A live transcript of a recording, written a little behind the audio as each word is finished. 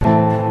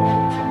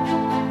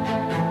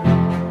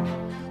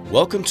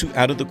Welcome to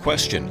Out of the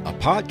Question, a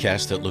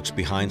podcast that looks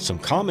behind some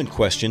common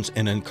questions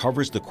and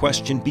uncovers the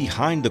question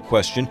behind the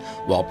question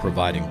while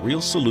providing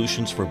real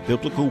solutions for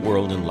biblical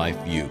world and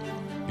life view.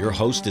 Your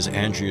host is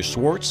Andrea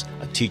Schwartz,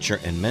 a teacher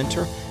and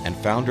mentor and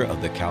founder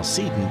of the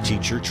Chalcedon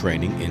Teacher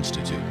Training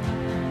Institute.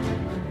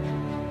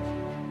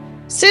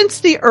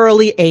 Since the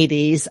early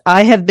 80s,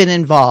 I have been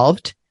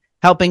involved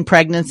helping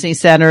pregnancy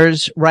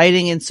centers,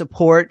 writing in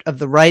support of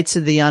the rights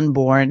of the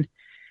unborn,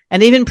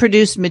 and even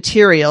produced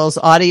materials,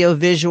 audio,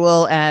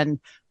 visual, and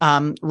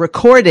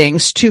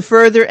recordings to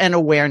further an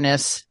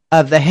awareness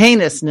of the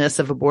heinousness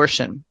of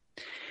abortion.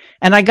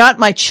 And I got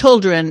my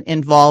children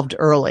involved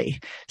early.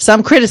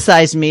 Some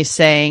criticized me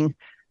saying,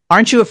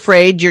 "Aren't you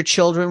afraid your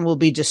children will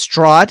be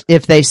distraught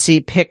if they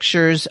see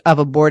pictures of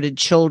aborted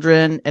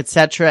children,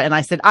 etc.?" And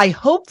I said, I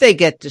hope they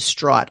get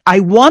distraught. I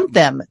want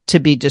them to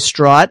be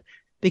distraught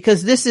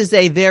because this is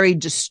a very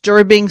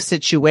disturbing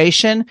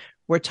situation.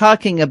 We're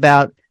talking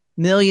about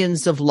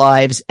millions of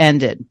lives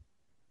ended.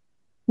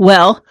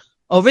 Well,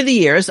 over the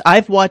years,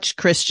 I've watched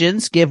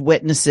Christians give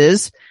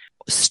witnesses,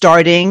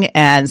 starting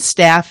and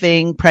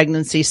staffing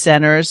pregnancy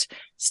centers,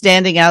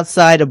 standing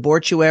outside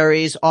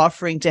abortuaries,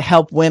 offering to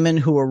help women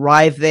who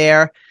arrive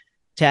there,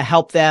 to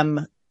help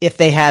them if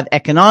they have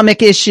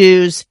economic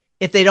issues,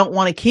 if they don't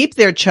want to keep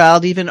their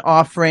child, even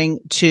offering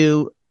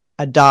to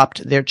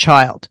adopt their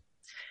child.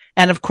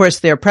 And of course,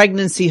 there are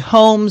pregnancy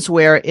homes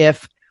where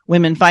if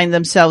women find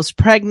themselves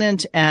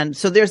pregnant, and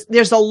so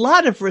there's a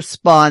lot of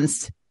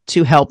response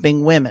to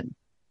helping women.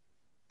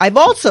 I've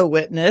also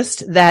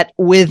witnessed that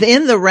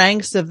within the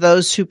ranks of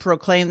those who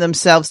proclaim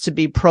themselves to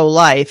be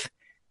pro-life,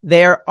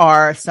 there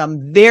are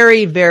some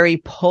very, very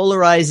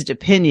polarized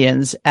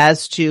opinions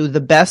as to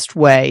the best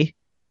way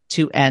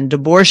to end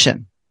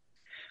abortion.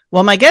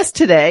 Well, my guest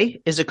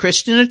today is a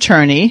Christian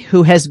attorney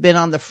who has been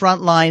on the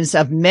front lines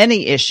of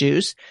many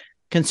issues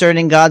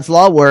concerning God's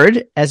law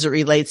word as it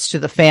relates to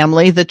the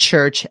family, the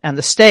church, and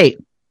the state.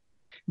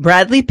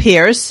 Bradley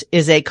Pierce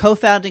is a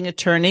co-founding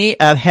attorney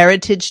of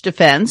Heritage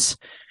Defense,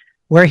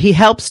 where he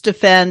helps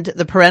defend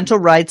the parental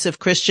rights of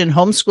Christian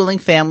homeschooling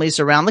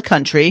families around the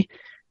country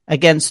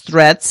against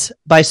threats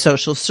by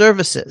social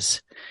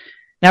services.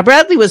 Now,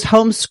 Bradley was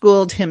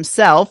homeschooled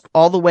himself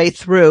all the way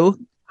through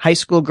high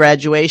school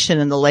graduation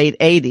in the late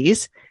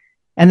 80s,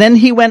 and then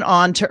he went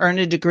on to earn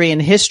a degree in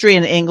history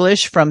and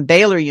English from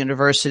Baylor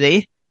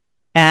University.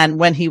 And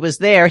when he was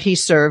there, he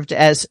served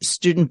as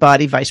student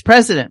body vice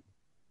president.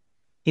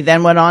 He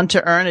then went on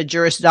to earn a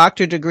Juris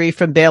Doctor degree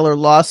from Baylor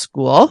Law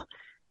School.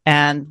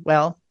 And,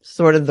 well,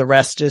 sort of the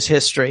rest is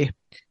history.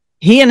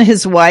 He and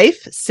his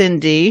wife,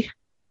 Cindy,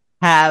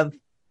 have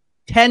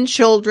 10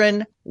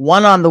 children,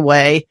 one on the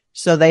way.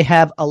 So they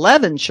have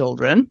 11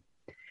 children.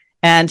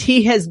 And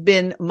he has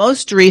been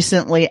most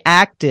recently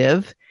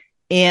active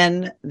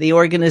in the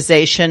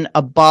organization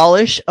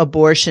Abolish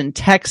Abortion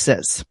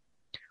Texas,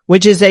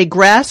 which is a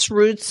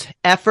grassroots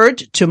effort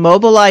to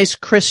mobilize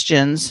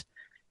Christians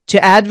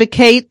to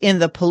advocate in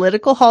the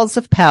political halls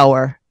of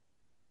power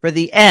for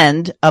the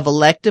end of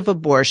elective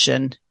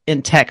abortion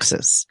in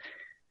Texas.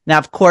 Now,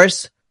 of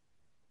course,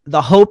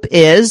 the hope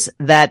is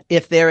that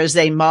if there is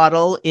a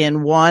model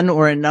in one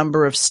or a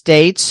number of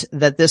states,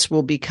 that this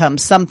will become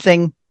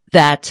something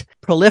that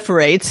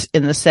proliferates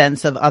in the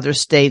sense of other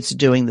states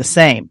doing the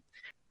same.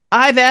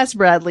 I've asked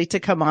Bradley to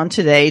come on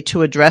today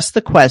to address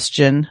the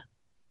question,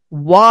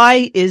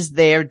 why is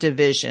there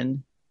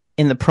division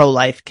in the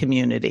pro-life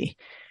community?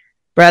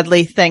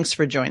 Bradley, thanks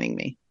for joining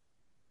me.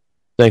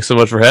 Thanks so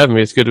much for having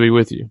me. It's good to be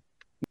with you.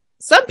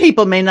 Some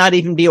people may not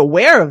even be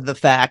aware of the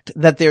fact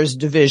that there's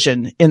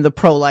division in the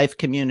pro-life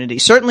community.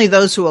 Certainly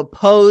those who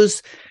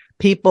oppose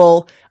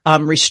people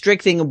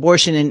restricting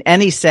abortion in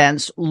any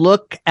sense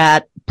look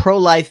at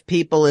pro-life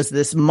people as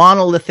this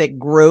monolithic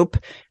group,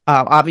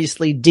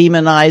 obviously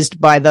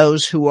demonized by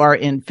those who are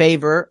in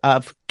favor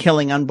of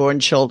killing unborn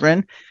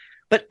children.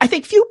 But I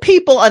think few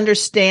people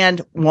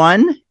understand,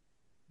 one,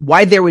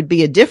 why there would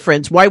be a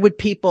difference. Why would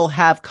people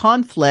have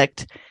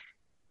conflict?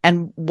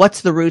 And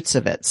what's the roots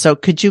of it? So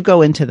could you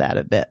go into that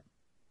a bit?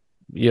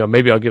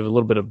 Maybe I'll give a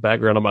little bit of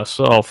background on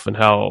myself and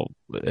how,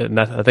 and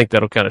I think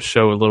that'll kind of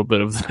show a little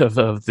bit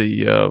of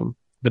the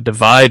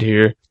divide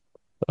here.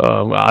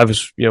 I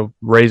was,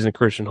 raised in a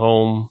Christian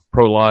home,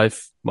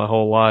 pro-life my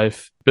whole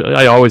life.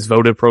 I always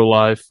voted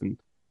pro-life. And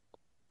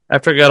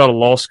after I got out of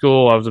law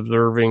school, I was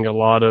observing a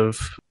lot of,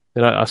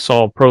 and I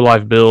saw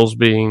pro-life bills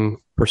being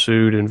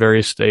pursued in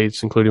various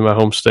states, including my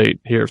home state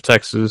here of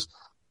Texas.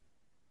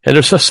 And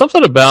there's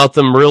something about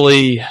them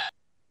really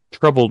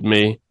troubled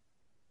me.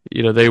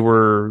 They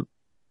were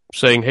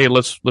saying, hey,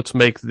 let's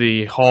make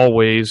the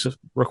hallways,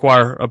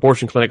 require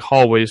abortion clinic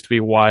hallways to be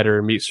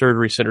wider, meet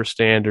surgery center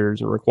standards,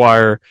 and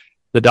require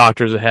the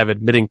doctors to have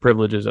admitting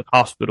privileges at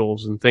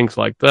hospitals and things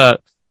like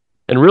that.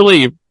 And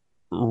really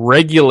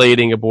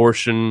regulating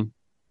abortion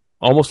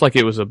almost like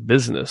it was a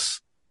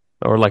business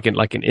or like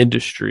an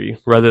industry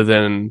rather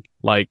than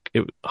like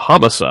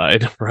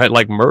homicide, right?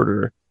 Like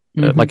murder,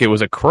 like it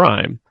was a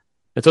crime.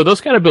 And so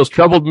those kind of bills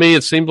troubled me.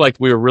 It seemed like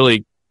we were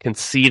really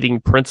conceding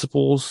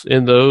principles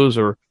in those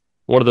or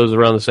One of those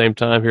around the same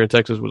time here in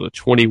Texas was a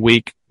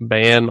 20-week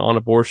ban on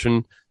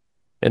abortion.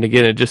 And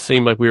again, it just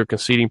seemed like we were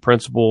conceding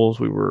principles.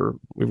 We were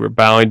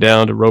bowing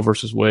down to Roe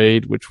versus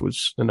Wade, which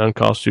was an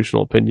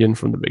unconstitutional opinion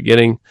from the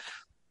beginning.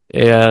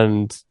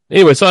 And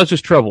anyway, so I was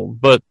just troubled.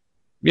 But,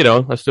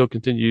 I still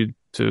continued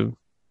to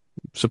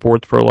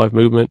support the pro-life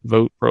movement,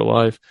 vote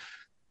pro-life.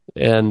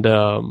 And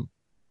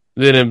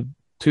then in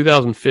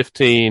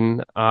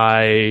 2015,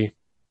 I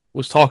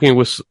was talking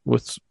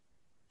with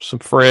some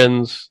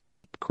friends,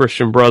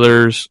 Christian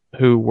brothers,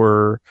 who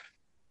were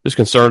just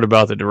concerned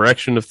about the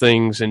direction of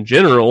things in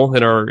general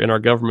in our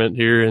government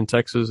here in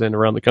Texas and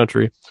around the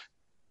country.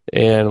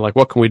 And like,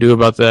 what can we do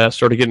about that?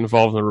 Started getting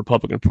involved in the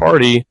Republican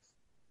Party.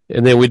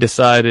 And then we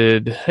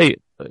decided, hey,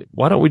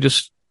 why don't we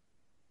just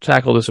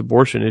tackle this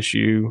abortion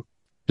issue?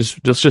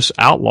 Just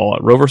outlaw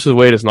it. Roe versus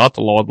Wade is not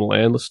the law of the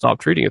land. Let's stop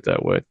treating it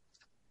that way.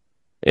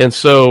 And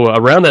so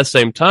around that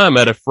same time,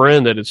 I had a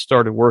friend that had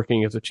started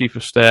working as a chief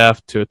of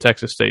staff to a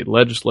Texas state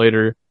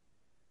legislator.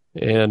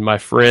 And my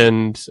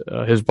friend,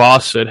 his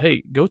boss said,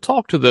 hey, go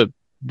talk to the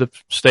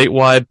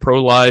statewide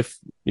pro-life,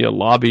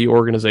 lobby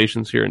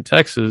organizations here in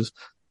Texas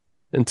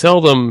and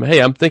tell them,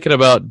 hey, I'm thinking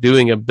about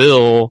doing a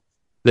bill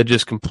that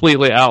just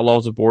completely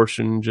outlaws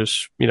abortion.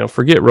 Just,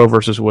 forget Roe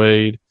versus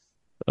Wade.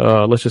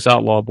 Let's just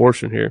outlaw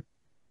abortion here.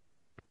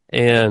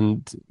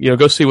 And,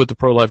 go see what the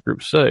pro-life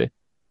groups say.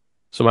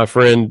 So my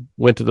friend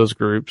went to those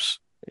groups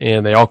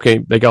and they all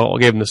gave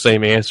him the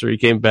same answer. He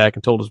came back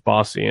and told his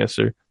boss the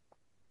answer.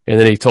 And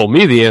then he told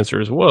me the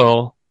answer as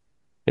well.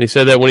 And he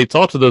said that when he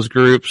talked to those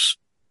groups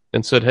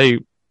and said, hey,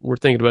 we're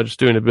thinking about just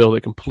doing a bill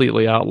that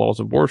completely outlaws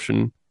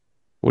abortion.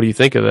 What do you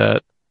think of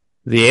that?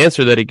 The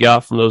answer that he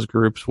got from those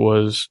groups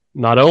was,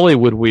 not only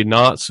would we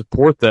not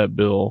support that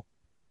bill,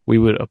 we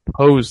would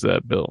oppose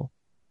that bill.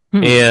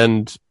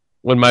 And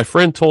when my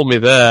friend told me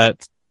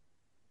that,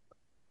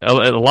 a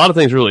lot of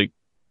things really,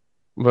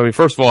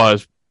 first of all, I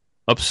was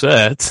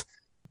upset,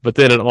 but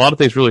then a lot of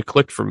things really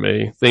clicked for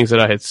me. Things that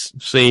I had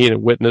seen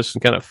and witnessed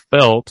and kind of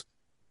felt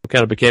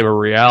kind of became a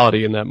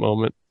reality in that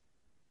moment.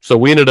 So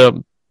we ended up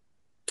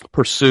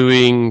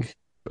pursuing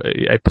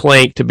a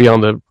plank to be on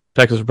the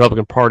Texas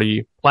Republican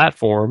Party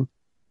platform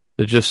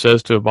that just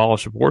says to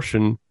abolish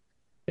abortion.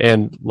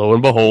 And lo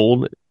and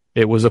behold,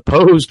 it was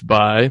opposed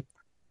by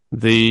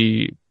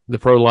the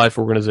pro-life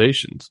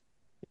organizations.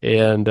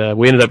 And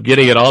we ended up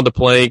getting it on the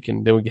plank,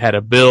 and then we had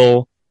a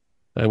bill,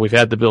 and we've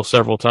had the bill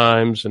several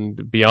times.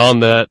 And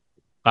beyond that,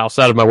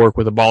 outside of my work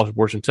with Abolish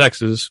Abortion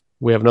Texas,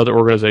 we have another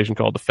organization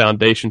called the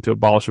Foundation to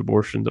Abolish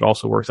Abortion that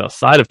also works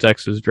outside of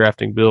Texas,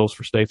 drafting bills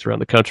for states around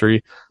the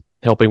country,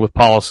 helping with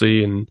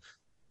policy and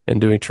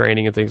doing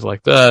training and things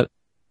like that.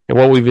 And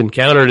what we've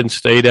encountered in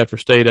state after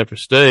state after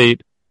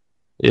state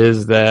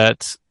is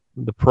that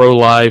the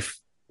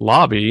pro-life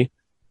lobby,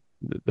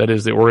 that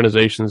is the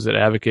organizations that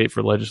advocate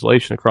for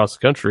legislation across the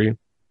country,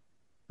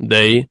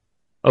 they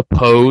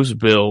oppose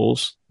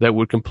bills that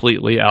would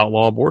completely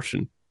outlaw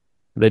abortion.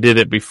 They did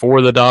it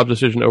before the Dobbs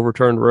decision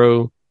overturned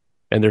Roe,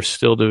 and they're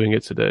still doing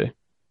it today.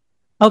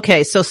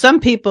 Okay, so some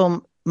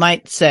people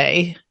might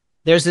say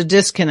there's a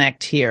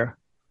disconnect here.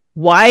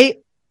 Why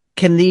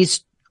can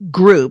these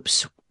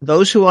groups,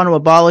 those who want to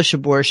abolish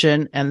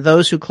abortion and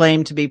those who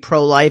claim to be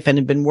pro-life and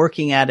have been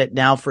working at it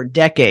now for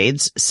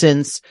decades,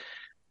 since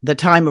the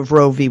time of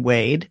Roe v.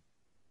 Wade,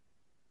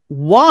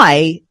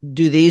 why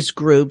do these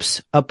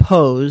groups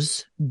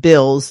oppose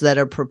bills that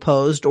are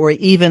proposed, or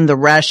even the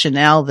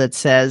rationale that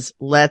says,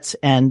 let's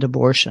end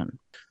abortion?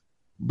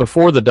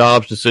 Before the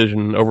Dobbs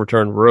decision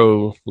overturned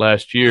Roe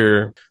last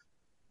year,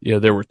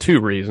 there were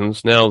two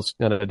reasons. Now it's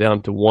kind of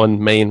down to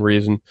one main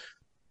reason.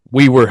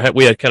 We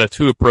had kind of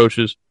two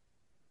approaches,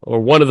 or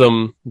one of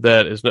them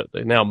that is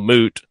now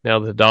moot, now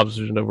that the Dobbs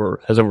decision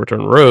has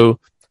overturned Roe,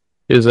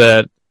 is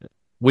that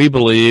we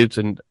believed,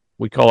 and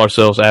we call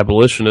ourselves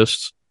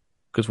abolitionists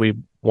because we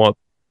want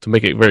to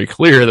make it very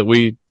clear that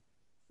we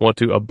want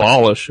to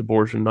abolish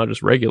abortion, not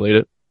just regulate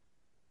it,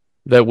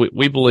 that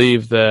we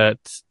believe that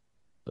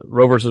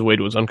Roe versus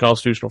Wade was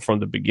unconstitutional from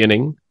the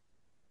beginning.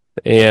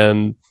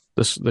 And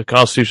the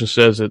Constitution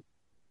says that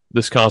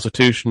this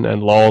Constitution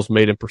and laws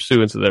made in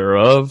pursuance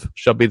thereof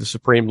shall be the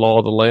supreme law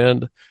of the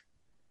land.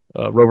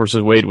 Roe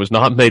versus Wade was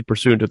not made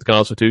pursuant to the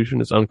Constitution.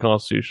 It's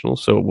unconstitutional,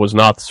 so it was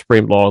not the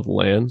supreme law of the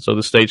land. So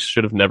the states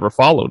should have never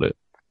followed it.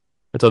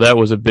 And so that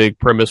was a big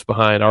premise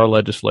behind our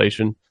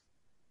legislation.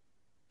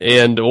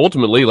 And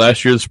ultimately,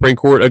 last year, the Supreme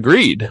Court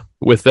agreed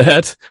with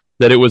that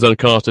it was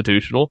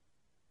unconstitutional.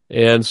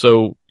 And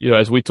so,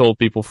 as we told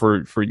people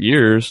for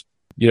years,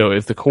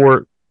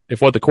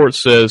 if what the court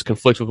says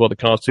conflicts with what the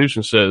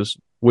Constitution says,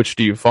 which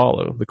do you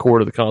follow? The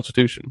court or the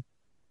Constitution?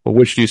 Well,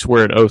 which do you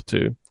swear an oath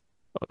to?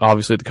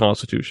 Obviously the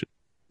Constitution,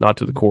 not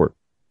to the court.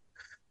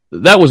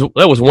 That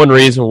was one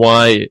reason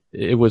why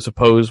it was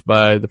opposed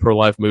by the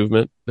pro-life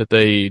movement, that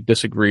they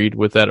disagreed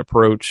with that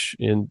approach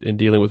in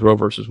dealing with Roe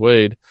versus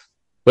Wade.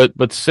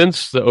 But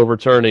since the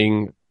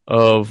overturning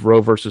of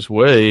Roe versus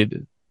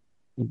Wade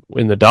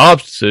in the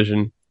Dobbs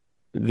decision,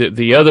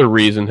 the other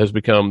reason has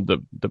become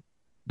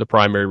the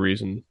primary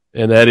reason,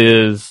 and that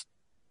is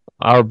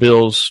our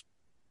bills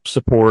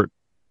support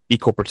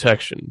equal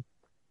protection.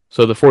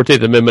 So the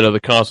 14th Amendment of the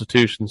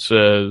Constitution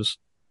says,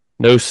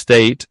 no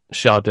state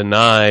shall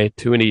deny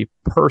to any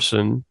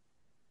person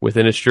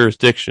within its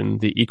jurisdiction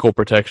the equal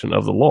protection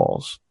of the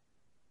laws.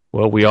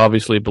 Well, we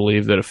obviously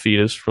believe that a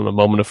fetus from the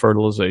moment of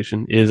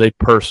fertilization is a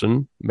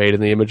person made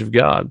in the image of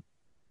God.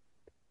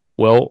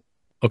 Well,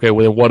 okay,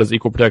 well, then what does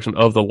equal protection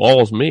of the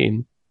laws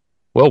mean?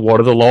 Well, what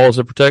are the laws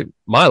that protect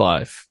my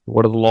life?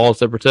 What are the laws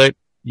that protect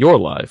your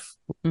life?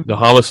 Mm-hmm. The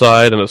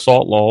homicide and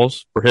assault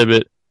laws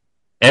prohibit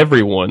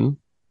everyone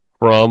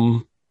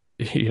from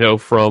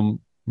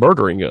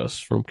murdering us,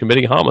 from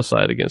committing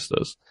homicide against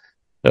us.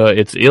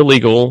 It's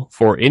illegal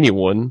for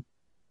anyone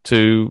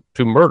to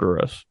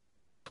murder us.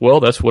 Well,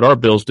 that's what our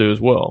bills do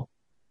as well.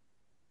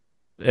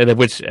 And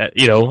which,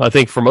 I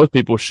think for most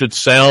people should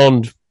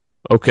sound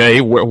okay.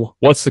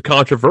 What's the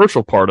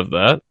controversial part of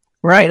that?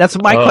 Right. That's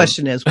what my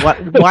question is.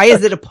 Why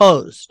is it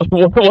opposed?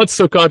 What's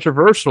so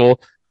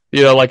controversial?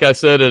 Like I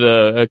said at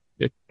a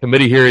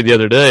committee hearing the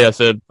other day, I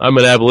said, I'm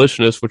an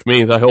abolitionist, which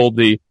means I hold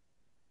the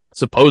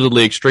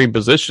supposedly extreme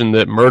position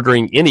that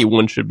murdering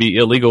anyone should be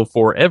illegal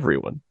for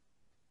everyone.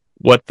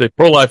 What the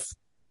pro-life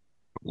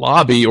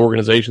lobby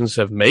organizations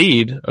have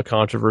made a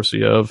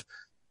controversy of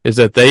is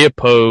that they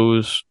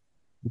oppose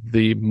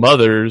the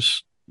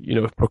mothers,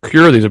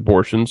 procure these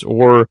abortions,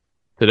 or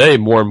today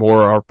more and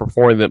more are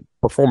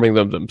performing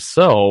them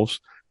themselves.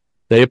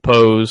 They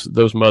oppose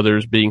those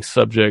mothers being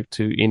subject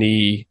to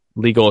any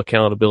legal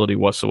accountability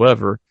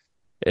whatsoever.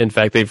 In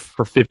fact,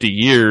 for 50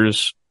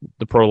 years,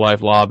 the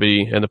pro-life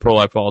lobby and the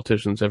pro-life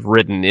politicians have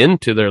written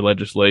into their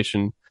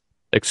legislation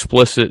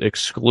explicit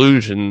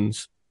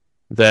exclusions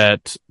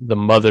that the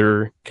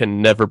mother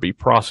can never be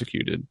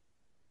prosecuted.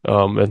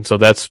 And so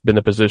that's been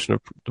the position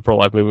of the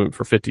pro-life movement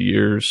for 50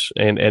 years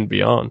and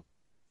beyond.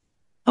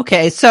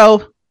 Okay,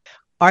 so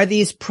are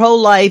these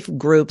pro-life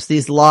groups,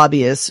 these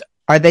lobbyists,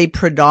 are they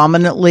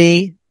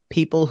predominantly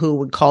people who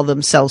would call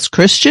themselves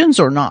Christians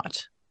or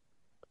not?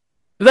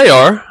 They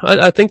are.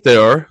 I think they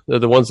are. They're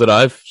the ones that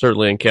I've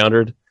certainly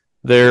encountered.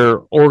 They're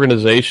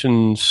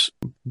organizations,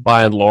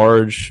 by and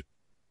large,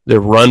 they're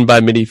run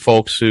by many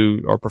folks who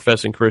are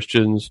professing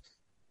Christians,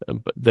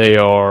 but they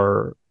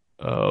are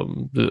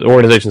the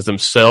organizations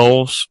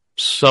themselves.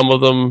 Some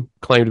of them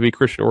claim to be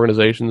Christian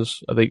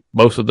organizations. I think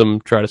most of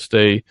them try to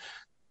stay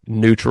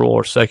neutral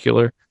or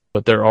secular,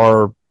 but there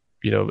are,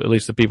 at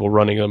least the people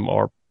running them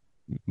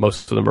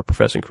most of them are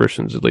professing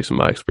Christians, at least in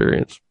my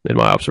experience, in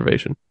my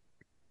observation.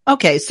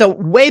 Okay, so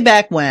way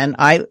back when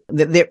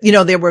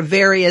there were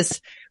various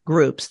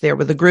groups. There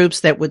were the groups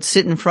that would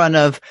sit in front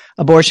of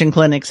abortion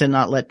clinics and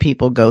not let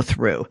people go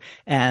through.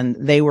 And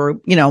they were,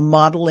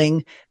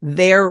 modeling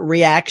their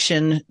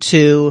reaction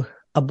to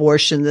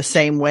abortion the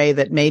same way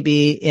that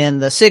maybe in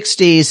the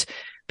 60s,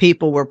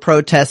 people were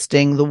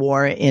protesting the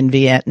war in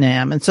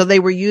Vietnam. And so they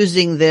were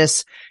using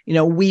this,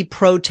 we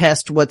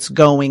protest what's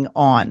going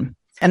on.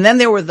 And then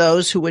there were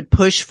those who would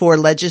push for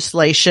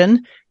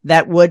legislation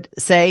that would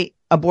say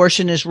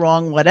abortion is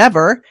wrong,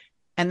 whatever.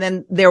 And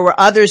then there were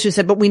others who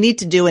said, but we need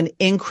to do an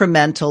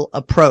incremental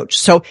approach.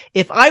 So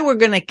if I were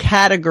going to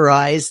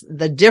categorize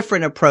the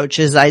different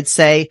approaches, I'd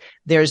say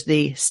there's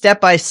the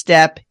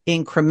step-by-step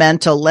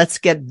incremental, let's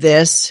get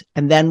this,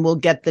 and then we'll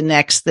get the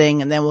next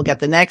thing, and then we'll get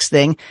the next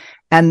thing.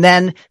 And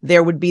then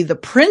there would be the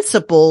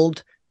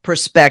principled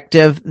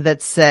perspective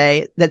that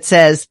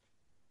says,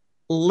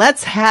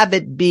 let's have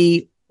it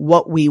be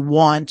what we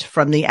want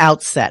from the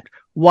outset.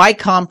 Why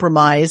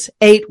compromise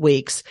 8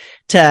 weeks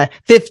to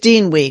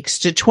 15 weeks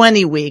to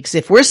 20 weeks?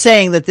 If we're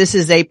saying that this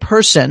is a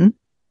person,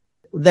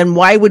 then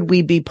why would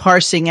we be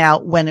parsing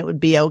out when it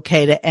would be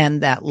okay to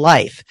end that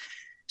life?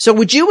 So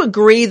would you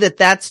agree that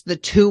that's the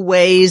two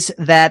ways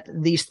that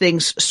these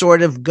things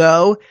sort of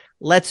go?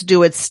 Let's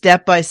do it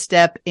step by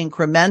step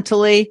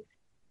incrementally.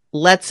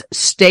 Let's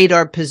state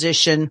our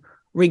position,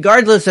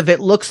 regardless if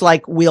it looks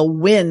like we'll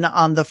win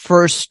on the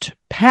first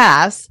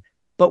pass.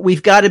 But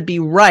we've got to be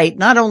right,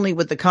 not only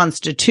with the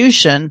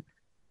Constitution,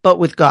 but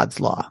with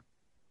God's law.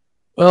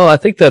 Well, I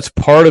think that's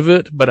part of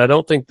it, but I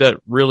don't think that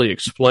really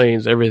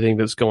explains everything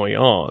that's going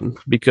on.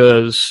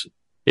 Because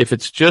if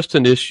it's just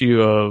an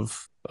issue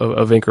of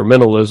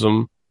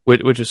incrementalism,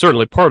 which is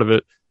certainly part of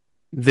it,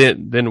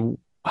 then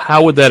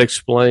how would that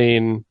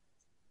explain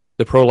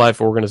the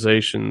pro-life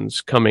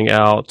organizations coming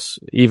out?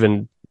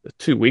 Even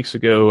 2 weeks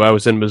ago, I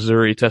was in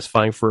Missouri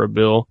testifying for a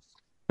bill,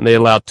 and they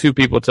allowed 2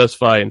 people to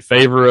testify in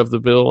favor of the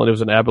bill, and it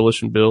was an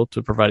abolition bill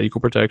to provide equal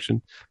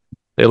protection.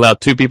 They allowed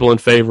 2 people in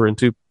favor and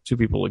two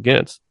people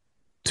against.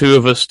 2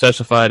 of us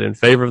testified in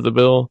favor of the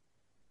bill,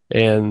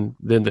 and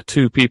then the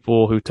 2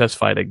 people who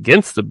testified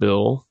against the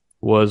bill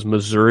was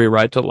Missouri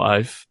Right to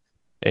Life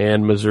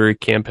and Missouri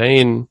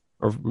Campaign,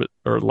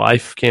 or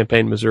Life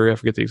Campaign Missouri, I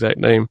forget the exact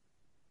name,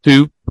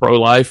 2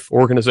 pro-life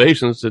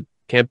organizations that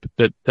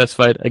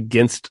testified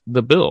against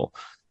the bill.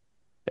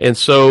 And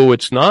so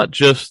it's not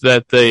just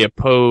that they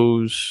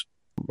oppose,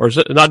 or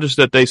not just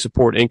that they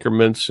support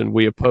increments and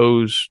we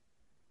oppose,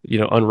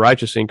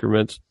 unrighteous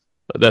increments.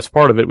 That's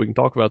part of it. We can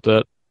talk about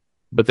that.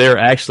 But they're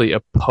actually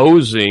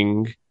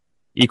opposing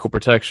equal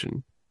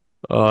protection.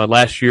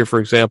 Last year, for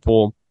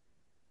example,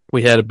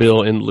 We had a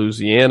bill in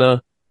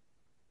Louisiana,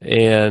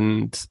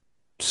 and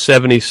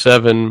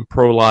 77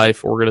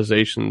 pro-life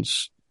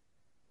organizations,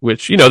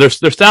 which, there's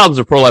thousands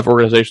of pro-life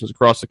organizations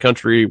across the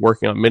country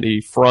working on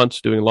many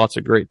fronts, doing lots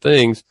of great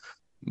things.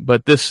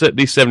 But these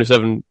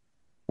 77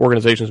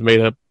 organizations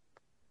made up,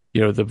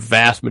 the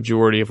vast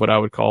majority of what I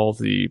would call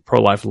the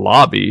pro-life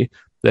lobby.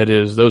 That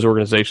is, those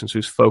organizations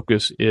whose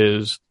focus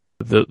is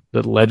the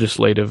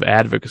legislative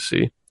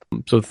advocacy.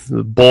 So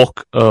the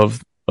bulk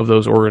of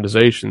those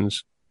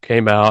organizations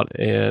came out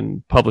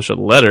and published a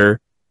letter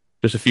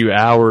just a few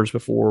hours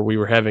before we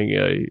were having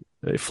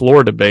a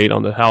floor debate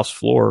on the House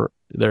floor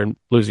there in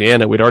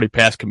Louisiana. We'd already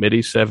passed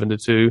committee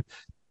 7-2,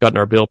 gotten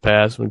our bill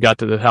passed. We got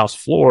to the House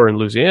floor in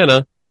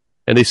Louisiana,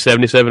 and these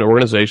 77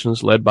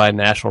 organizations led by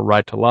National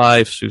Right to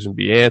Life, Susan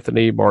B.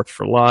 Anthony, March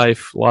for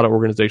Life, a lot of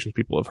organizations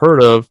people have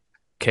heard of,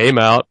 came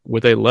out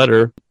with a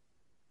letter,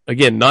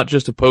 again, not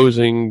just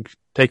opposing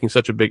taking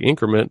such a big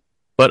increment,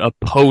 but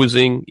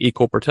opposing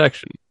equal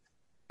protection.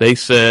 They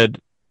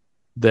said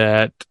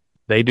that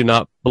they do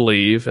not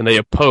believe, and they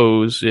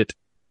oppose it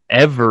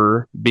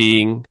ever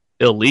being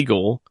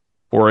illegal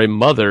for a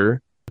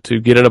mother to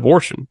get an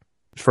abortion,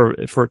 for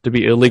it to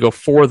be illegal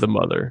for the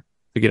mother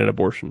to get an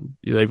abortion.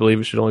 They believe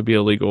it should only be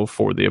illegal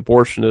for the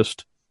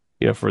abortionist,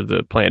 for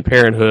the Planned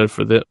Parenthood,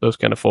 for those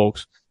kind of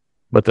folks,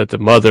 but that the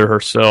mother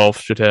herself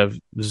should have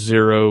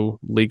zero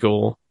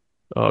legal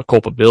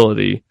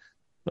culpability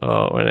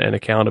and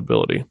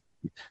accountability.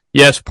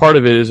 Yes, part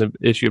of it is an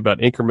issue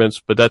about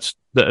increments, but that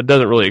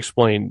doesn't really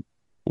explain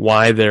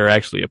why they're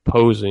actually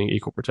opposing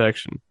equal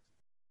protection.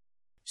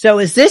 So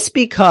is this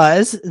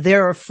because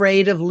they're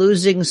afraid of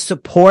losing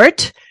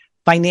support,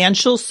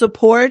 financial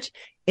support,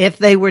 if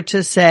they were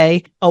to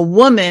say a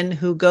woman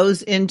who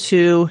goes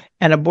into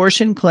an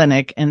abortion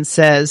clinic and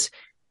says,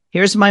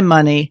 here's my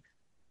money,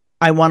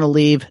 I want to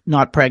leave,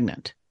 not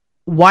pregnant?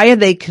 Why are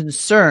they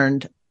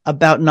concerned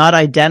about not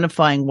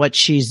identifying what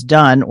she's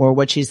done or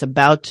what she's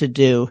about to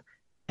do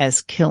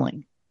as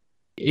killing?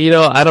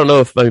 I don't know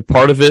if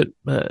part of it,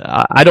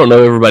 I don't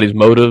know everybody's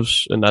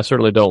motives, and I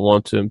certainly don't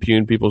want to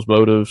impugn people's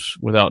motives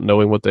without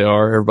knowing what they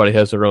are. Everybody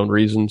has their own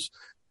reasons.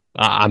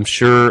 I'm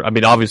sure,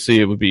 obviously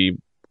it would be,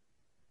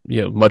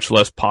 much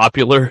less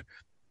popular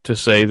to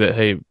say that,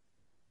 hey,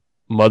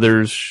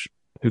 mothers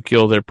who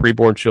kill their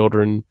preborn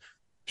children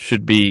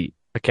should be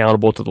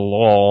accountable to the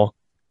law,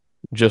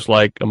 just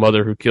like a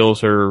mother who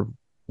kills her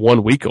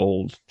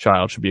 1-week-old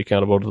child should be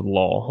accountable to the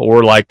law.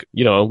 Or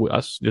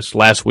just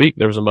last week,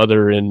 there was a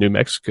mother in New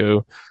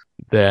Mexico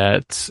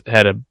that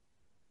had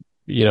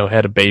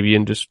a baby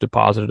and just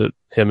deposited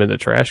him in the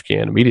trash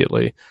can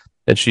immediately.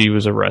 And she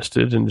was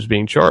arrested and was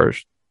being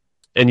charged.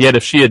 And yet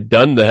if she had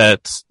done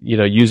that,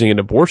 using an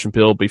abortion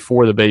pill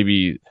before the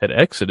baby had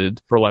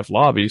exited, Pro-Life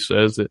Lobby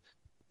says that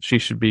she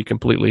should be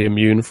completely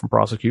immune from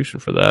prosecution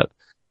for that.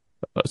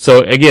 So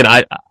again,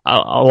 a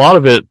lot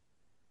of it,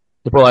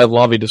 the Pro-Life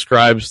Lobby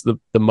describes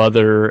the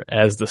mother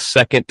as the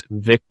second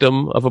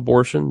victim of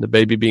abortion, the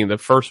baby being the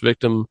first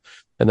victim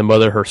and the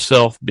mother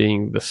herself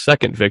being the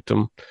second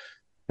victim.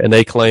 And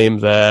they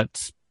claim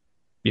that,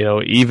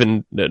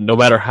 even no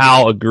matter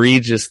how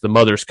egregious the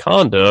mother's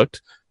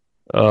conduct,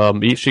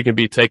 she can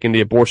be taking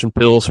the abortion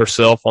pills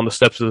herself on the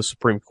steps of the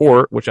Supreme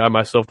Court, which I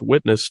myself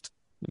witnessed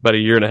about a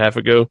year and a half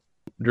ago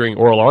during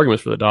oral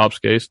arguments for the Dobbs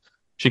case.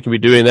 She can be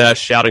doing that,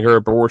 shouting her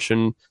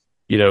abortion,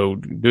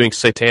 doing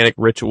satanic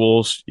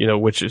rituals,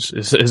 which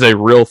is a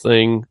real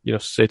thing,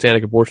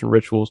 satanic abortion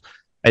rituals.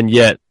 And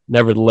yet,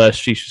 nevertheless,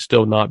 she should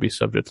still not be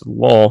subject to the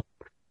law.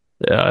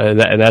 And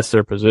that's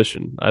their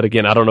position. And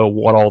again, I don't know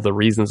what all the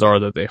reasons are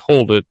that they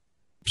hold it.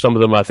 Some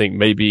of them I think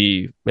may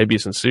be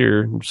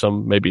sincere,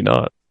 some maybe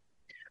not.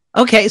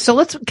 Okay, so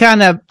let's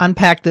kind of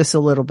unpack this a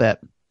little bit.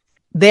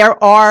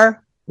 There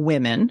are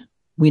women,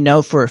 we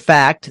know for a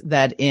fact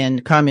that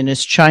in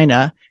communist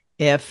China,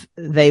 if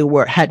they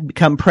had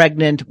become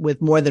pregnant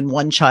with more than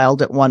one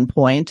child at one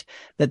point,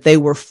 that they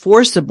were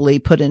forcibly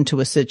put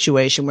into a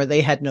situation where they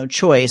had no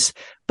choice,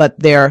 but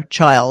their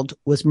child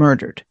was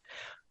murdered.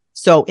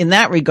 So in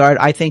that regard,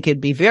 I think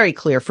it'd be very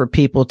clear for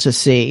people to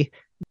see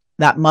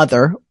that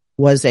mother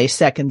was a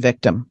second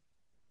victim.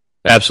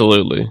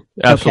 Absolutely.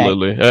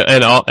 Okay.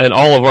 And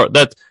all of our,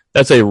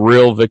 that's a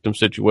real victim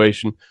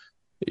situation,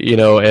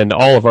 and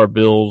all of our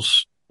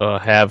bills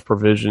have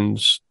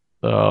provisions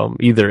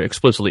either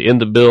explicitly in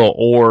the bill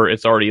or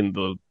it's already in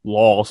the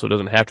law, so it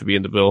doesn't have to be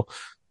in the bill,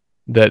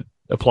 that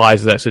applies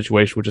to that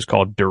situation, which is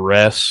called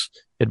duress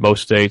in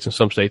most states. In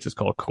some states, it's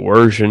called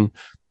coercion,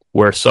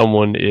 where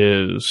someone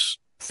is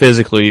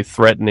physically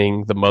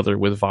threatening the mother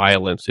with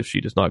violence if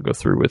she does not go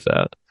through with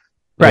that.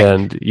 Right.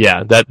 And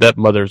yeah, that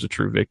mother is a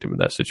true victim in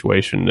that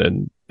situation.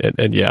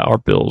 And yeah, our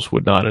bills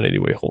would not in any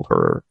way hold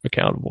her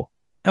accountable.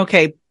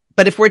 Okay.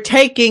 But if we're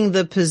taking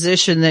the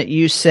position that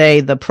you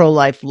say the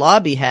pro-life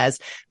lobby has,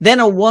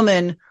 then a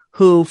woman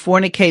who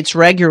fornicates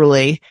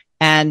regularly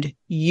and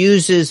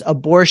uses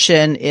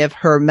abortion if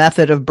her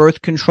method of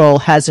birth control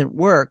hasn't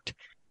worked,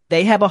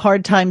 they have a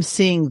hard time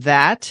seeing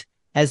that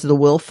as the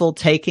willful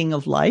taking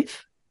of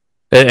life?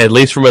 At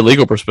least from a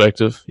legal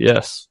perspective,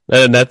 yes.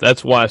 And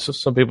that's why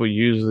some people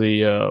use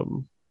the,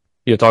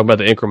 talking about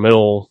the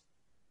incremental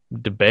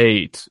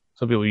debate.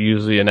 Some people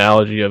use the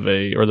analogy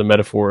or the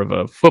metaphor of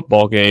a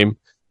football game.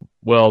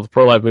 Well, the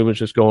pro-life movement's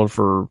just going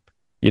for,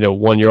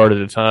 1 yard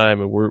at a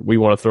time, and we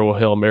want to throw a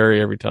Hail Mary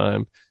every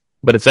time.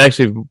 But it's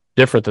actually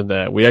different than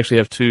that. We actually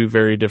have two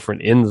very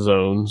different end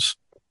zones.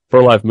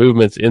 Pro-life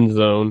movement's end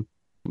zone.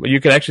 You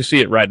can actually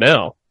see it right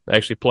now,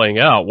 actually playing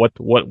out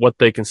what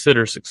they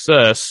consider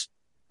success,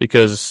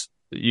 because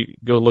you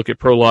go look at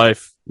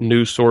pro-life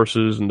news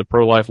sources and the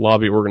pro-life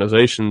lobby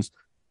organizations,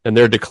 and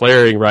they're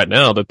declaring right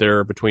now that there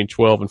are between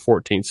 12 and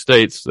 14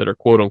 states that are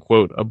quote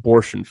unquote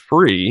abortion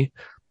free.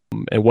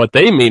 And what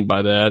they mean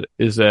by that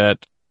is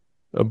that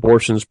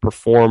abortions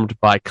performed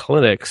by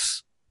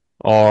clinics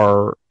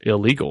are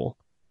illegal.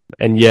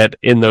 And yet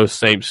in those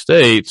same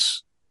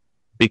states,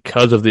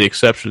 because of the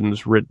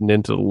exceptions written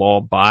into the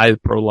law by the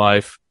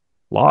pro-life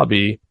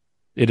lobby,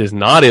 it is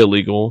not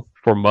illegal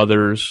for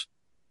mothers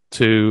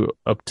to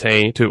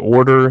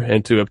order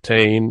and to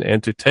obtain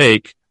and to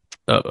take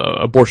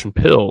abortion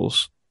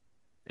pills.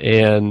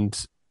 And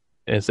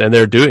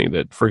they're doing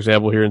that. For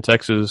example, here in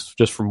Texas,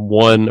 just from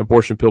one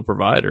abortion pill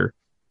provider,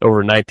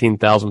 over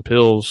 19,000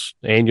 pills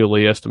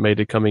annually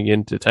estimated coming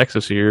into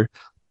Texas here,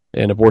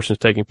 and abortions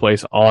taking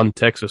place on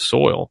Texas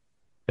soil.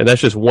 And that's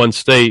just one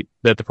state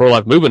that the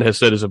pro-life movement has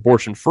said is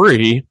abortion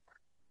free.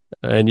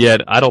 And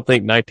yet I don't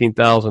think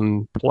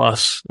 19,000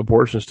 plus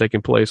abortions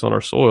taking place on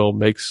our soil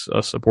makes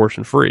us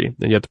abortion free.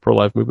 And yet the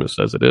pro-life movement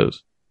says it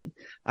is.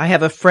 I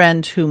have a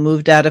friend who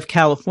moved out of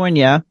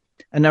California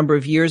a number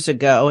of years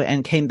ago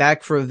and came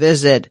back for a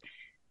visit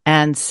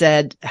and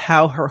said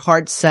how her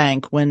heart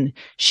sank when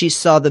she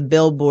saw the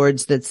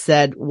billboards that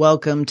said,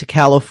 "Welcome to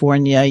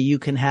California. You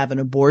can have an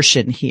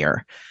abortion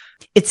here."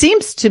 It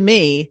seems to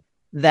me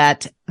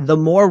that the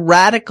more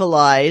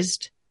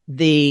radicalized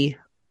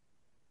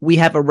we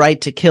have a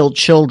right to kill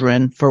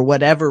children for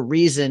whatever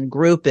reason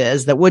group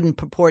is that wouldn't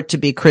purport to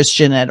be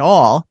Christian at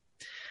all,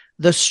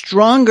 the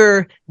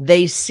stronger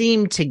they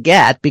seem to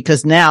get,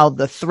 because now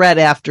the threat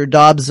after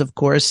Dobbs, of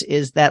course,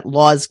 is that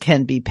laws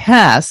can be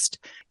passed.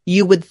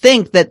 You would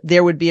think that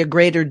there would be a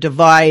greater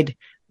divide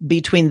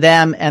between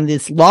them and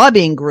this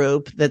lobbying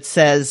group that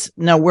says,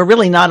 no, we're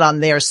really not on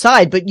their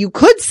side. But you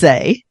could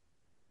say,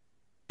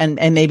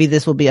 and maybe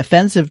this will be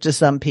offensive to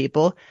some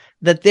people,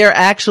 that they're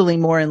actually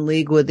more in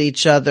league with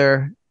each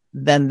other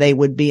than they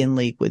would be in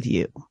league with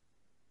you.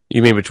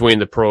 You mean between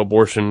the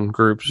pro-abortion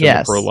groups and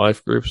Yes. the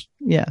pro-life groups?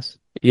 Yes.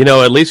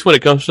 At least when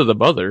it comes to the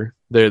mother,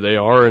 they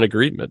are in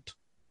agreement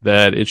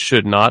that it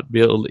should not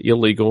be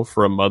illegal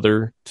for a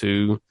mother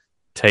to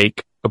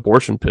take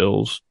abortion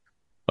pills,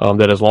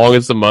 that as long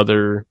as the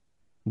mother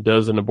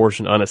does an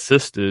abortion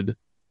unassisted,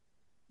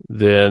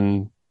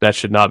 then that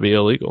should not be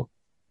illegal.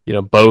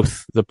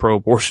 Both the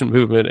pro-abortion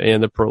movement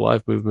and the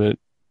pro-life movement,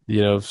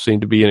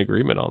 seem to be in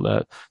agreement on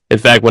that. In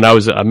fact, when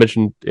I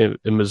mentioned in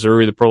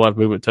Missouri, the pro-life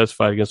movement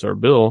testified against our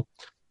bill,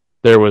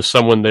 there was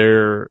someone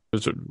there, it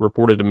was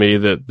reported to me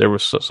that there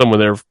was someone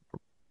there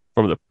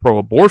from the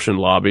pro-abortion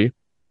lobby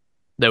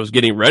that was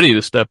getting ready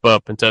to step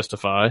up and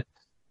testify,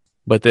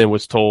 but then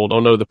was told, oh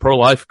no, the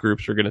pro-life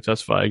groups are going to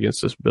testify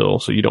against this bill,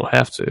 so you don't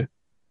have to.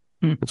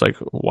 It's like,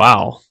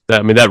 wow.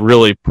 That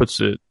really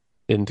puts it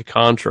into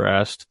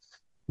contrast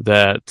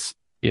that,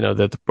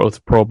 that both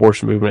the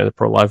pro-abortion movement and the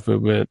pro-life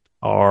movement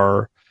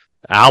are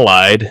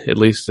allied, at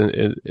least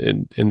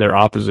in their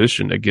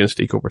opposition against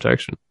equal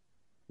protection.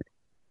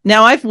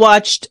 Now, I've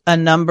watched a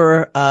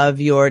number of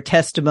your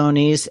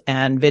testimonies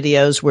and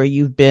videos where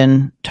you've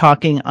been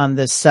talking on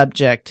this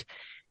subject.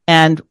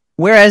 And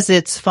whereas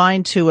it's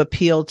fine to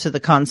appeal to the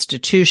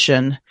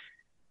Constitution,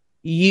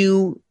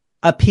 you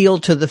appeal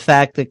to the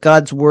fact that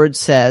God's word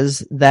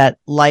says that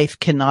life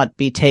cannot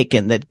be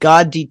taken, that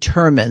God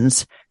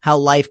determines how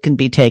life can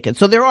be taken.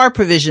 So there are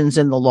provisions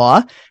in the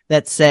law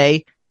that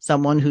say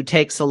someone who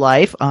takes a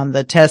life on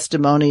the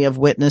testimony of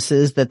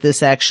witnesses that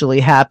this actually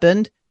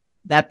happened,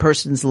 that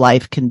person's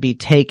life can be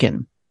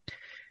taken.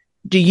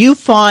 Do you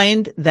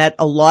find that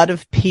a lot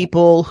of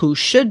people who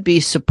should be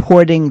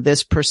supporting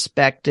this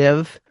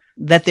perspective,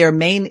 that their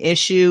main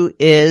issue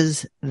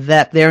is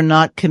that they're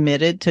not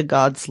committed to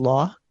God's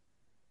law?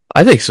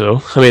 I think so.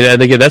 I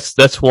think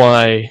that's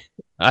why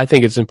I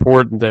think it's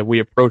important that we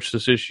approach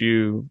this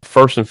issue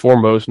first and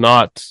foremost,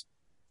 not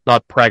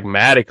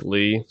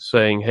pragmatically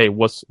saying, hey,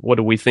 what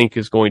do we think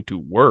is going to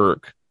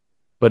work,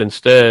 but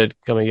instead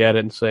coming at it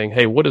and saying,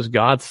 hey, what does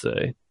God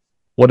say?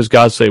 What does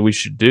God say we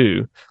should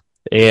do?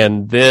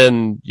 And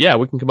then,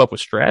 we can come up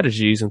with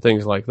strategies and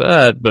things like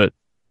that, but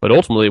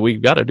ultimately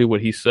we've got to do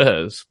what he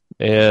says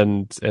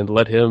and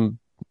let him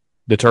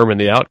determine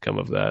the outcome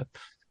of that.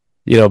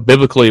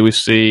 Biblically we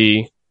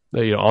see,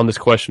 on this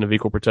question of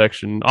equal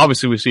protection,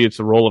 obviously we see it's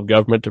the role of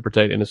government to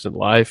protect innocent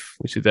life.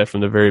 We see that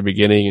from the very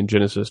beginning in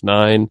Genesis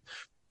 9.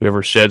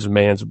 Whoever sheds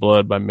man's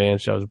blood, by man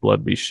shall his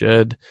blood be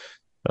shed.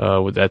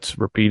 That's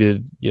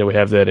repeated. We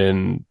have that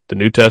in the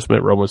New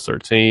Testament, Romans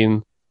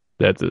 13,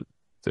 that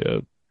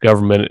the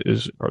government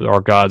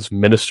are God's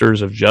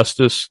ministers of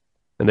justice.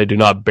 and they do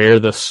not bear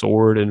the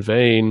sword in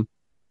vain.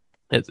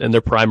 And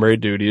their primary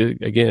duty,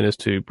 again, is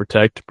to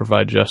protect, to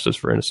provide justice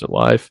for innocent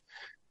life.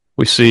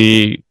 We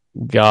see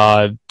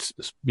God,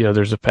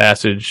 there's a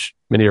passage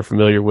many are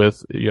familiar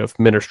with, if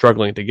men are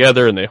struggling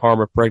together and they harm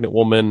a pregnant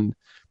woman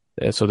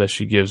so that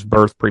she gives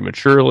birth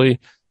prematurely.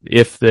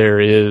 If there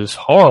is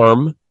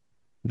harm,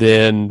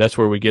 then that's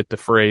where we get the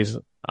phrase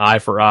eye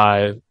for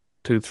eye,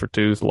 tooth for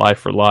tooth, life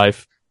for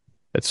life,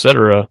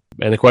 etc.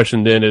 And the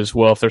question then is,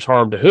 well, if there's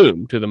harm to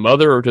whom? To the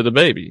mother or to the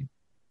baby?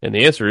 And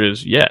the answer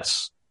is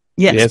yes.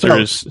 Yes, the answer both.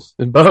 is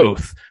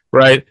both,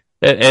 right?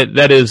 And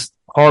that is,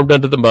 harm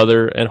done to the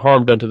mother and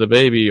harm done to the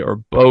baby are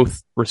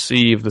both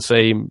receive the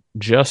same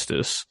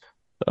justice.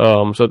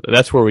 So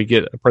that's where we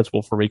get a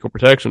principle from equal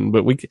protection.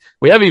 But we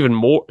have even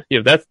more,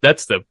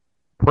 that's the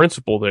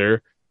principle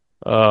there.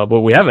 But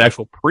we have an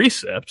actual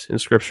precept in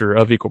Scripture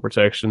of equal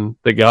protection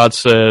that God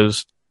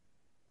says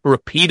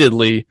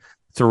repeatedly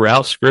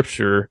throughout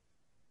Scripture.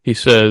 He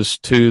says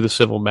to the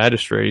civil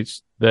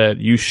magistrates that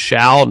you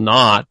shall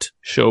not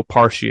show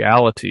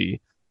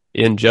partiality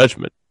in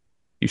judgment.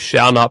 You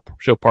shall not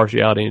show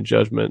partiality in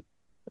judgment.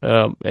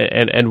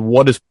 And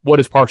what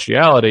is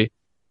partiality?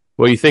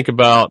 Well, you think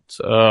about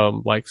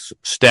like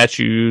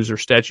statues or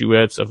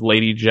statuettes of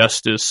Lady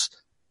Justice,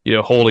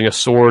 holding a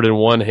sword in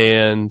one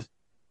hand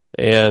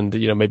and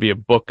maybe a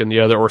book in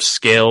the other, or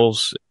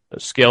scales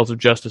of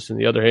justice in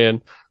the other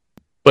hand.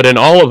 But in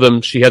all of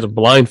them, she has a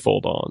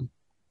blindfold on,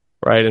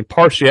 right? And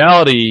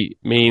partiality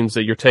means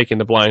that you're taking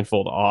the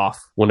blindfold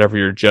off whenever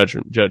you're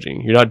judging.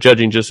 You're not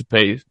judging just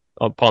based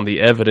upon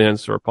the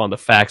evidence or upon the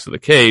facts of the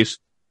case,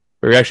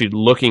 but you're actually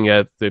looking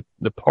at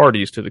the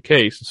parties to the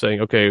case and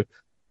saying, okay,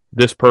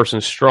 this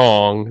person's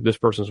strong, this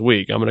person's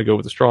weak. I'm going to go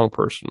with the strong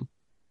person.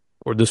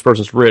 Or this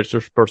person's rich,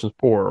 this person's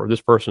poor. Or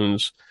this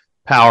person's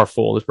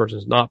powerful, this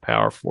person's not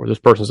powerful. Or this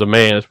person's a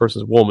man, this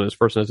person's a woman. This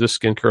person has this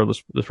skin color,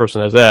 this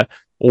person has that.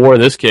 Or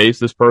in this case,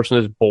 this person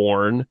is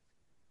born,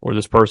 or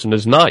this person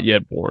is not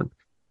yet born.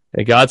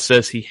 And God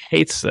says He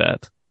hates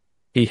that.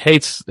 He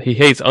hates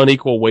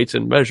unequal weights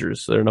and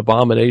measures. They're an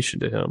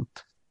abomination to Him.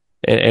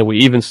 And we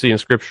even see in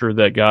Scripture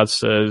that God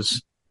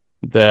says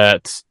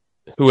that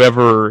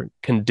whoever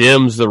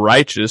condemns the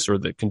righteous, or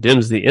that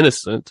condemns the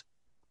innocent,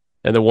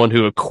 and the one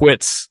who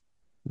acquits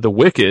the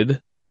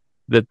wicked,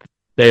 that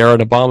they are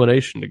an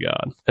abomination to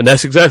God. And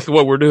that's exactly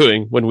what we're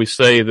doing when we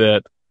say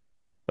that,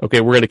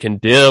 okay, we're going to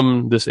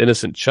condemn this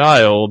innocent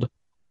child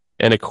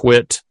and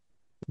acquit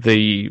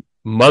the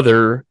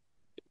mother,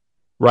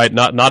 right?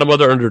 Not a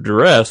mother under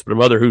duress, but a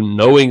mother who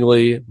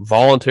knowingly,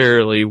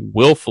 voluntarily,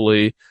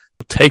 willfully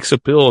takes a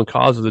pill and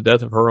causes the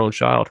death of her own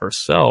child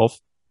herself,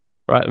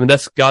 right? I mean,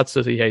 God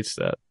says He hates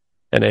that.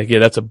 And again,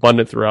 that's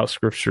abundant throughout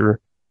Scripture.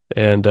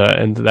 And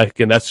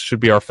that should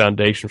be our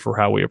foundation for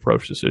how we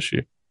approach this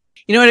issue.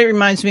 You know what it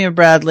reminds me of,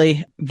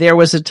 Bradley? There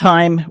was a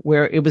time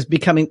where it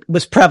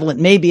was prevalent.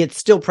 Maybe it's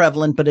still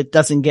prevalent, but it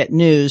doesn't get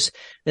news,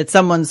 that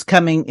someone's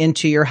coming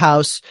into your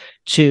house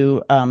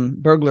to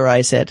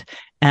burglarize it.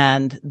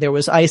 And there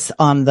was ice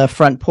on the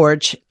front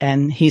porch,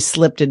 and he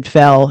slipped and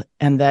fell,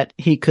 and that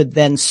he could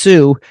then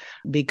sue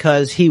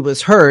because he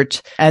was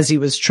hurt as he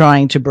was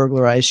trying to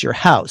burglarize your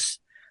house.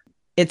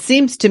 It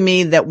seems to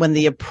me that when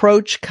the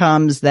approach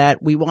comes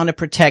that we want to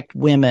protect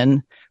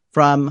women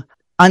from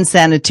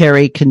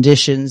unsanitary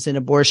conditions in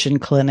abortion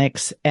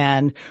clinics,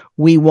 and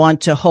we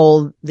want to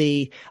hold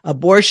the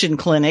abortion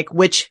clinic,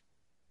 which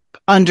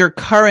under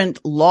current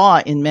law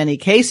in many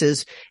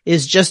cases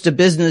is just a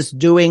business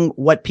doing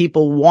what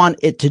people want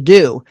it to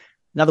do.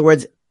 In other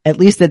words, at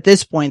least at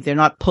this point, they're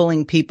not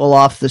pulling people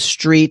off the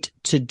street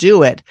to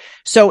do it.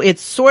 So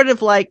it's sort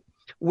of like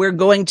we're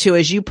going to,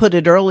 as you put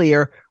it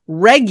earlier,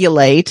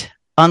 regulate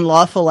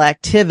unlawful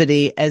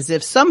activity as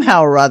if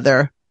somehow or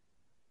other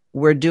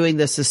we're doing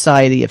the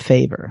society a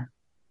favor.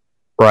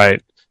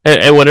 Right.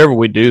 And whenever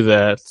we do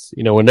that,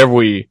 whenever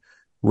we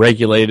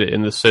regulate it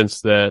in the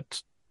sense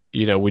that,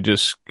 we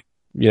just,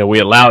 we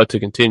allow it to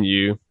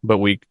continue, but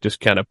we just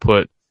kind of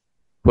put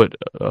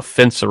a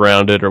fence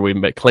around it, or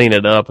we clean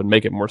it up and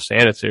make it more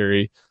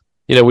sanitary,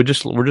 we're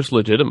just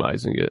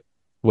legitimizing it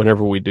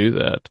whenever we do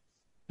that.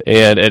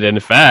 And in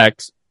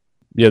fact,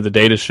 the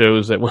data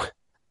shows that,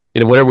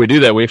 whenever we do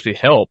that, we actually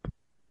help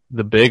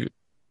the big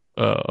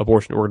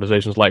abortion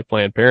organizations like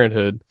Planned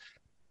Parenthood,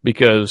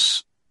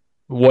 because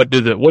what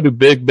do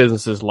big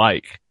businesses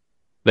like?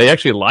 They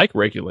actually like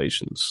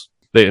regulations.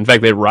 In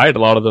fact, they write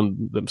a lot of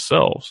them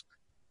themselves.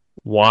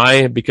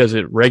 Why? Because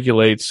it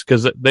regulates,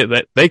 because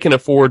they can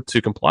afford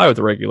to comply with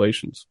the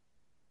regulations,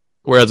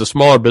 whereas the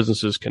smaller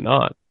businesses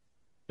cannot.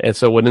 And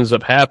so what ends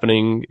up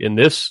happening in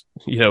this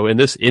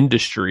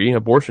industry,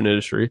 abortion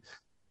industry,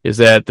 is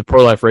that the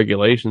pro-life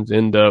regulations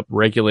end up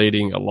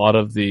regulating a lot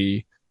of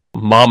the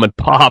mom and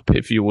pop,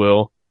 if you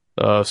will,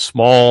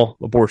 small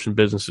abortion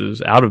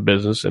businesses out of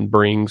business, and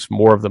brings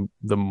more of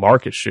the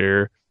market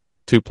share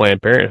to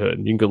Planned Parenthood.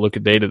 And you can go look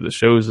at data that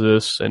shows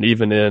this. And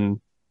even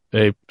in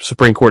a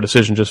Supreme Court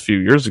decision just a few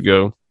years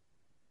ago,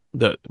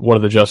 that one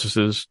of the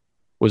justices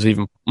was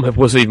even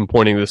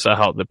pointing this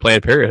out, that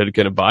Planned Parenthood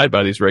can abide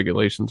by these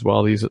regulations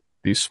while these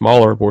these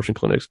smaller abortion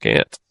clinics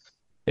can't.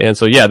 And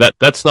so,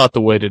 that's not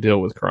the way to deal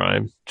with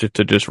crime, to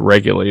just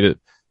regulate it.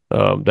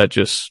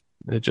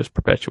 It just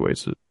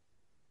perpetuates it.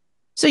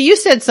 So you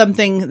said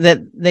something that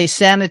they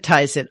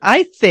sanitize it.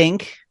 I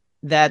think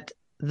that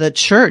the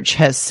church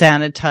has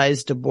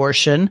sanitized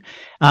abortion.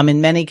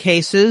 In many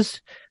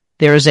cases,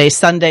 there is a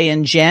Sunday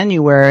in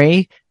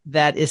January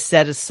that is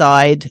set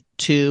aside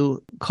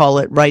to call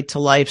it Right to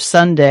Life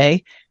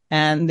Sunday.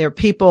 And there are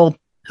people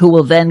who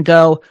will then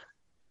go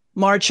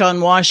march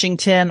on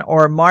Washington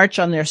or march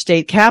on their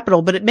state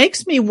capitol. But it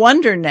makes me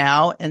wonder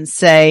now and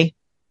say,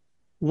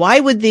 why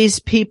would these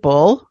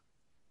people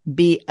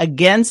be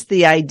against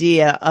the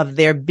idea of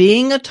there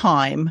being a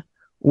time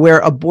where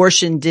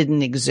abortion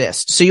didn't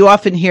exist? So you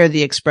often hear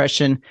the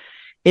expression,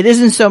 it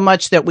isn't so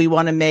much that we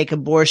want to make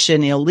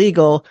abortion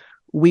illegal,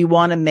 we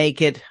want to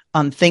make it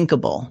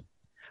unthinkable.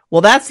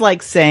 Well, that's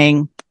like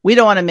saying we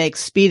don't want to make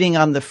speeding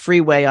on the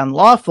freeway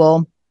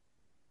unlawful,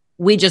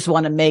 we just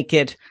want to make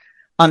it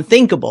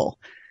unthinkable.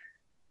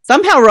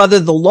 Somehow or other,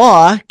 the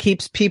law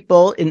keeps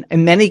people in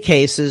many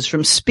cases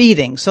from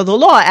speeding. So the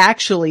law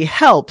actually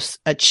helps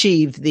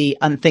achieve the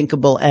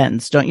unthinkable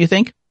ends, don't you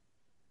think?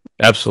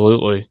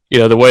 Absolutely.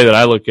 The way that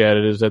I look at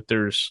it is that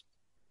there's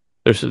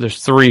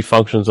three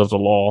functions of the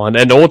law,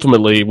 and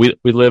ultimately we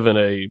live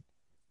in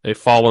a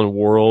fallen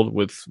world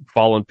with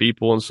fallen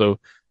people, and so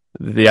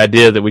the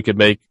idea that we could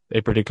make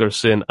a particular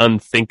sin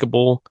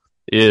unthinkable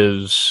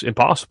is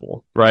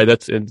impossible, right?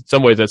 That's, in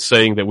some ways, that's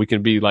saying that we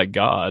can be like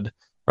God,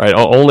 right?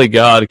 Only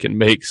God can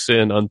make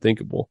sin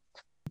unthinkable.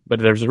 But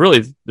there's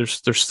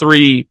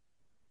three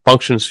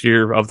functions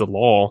here of the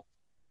law.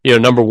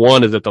 Number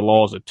one is that the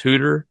law is a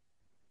tutor,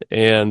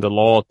 and the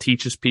law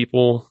teaches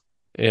people,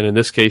 and in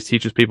this case,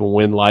 teaches people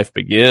when life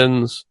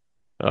begins,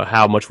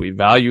 how much we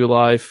value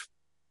life.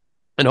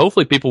 And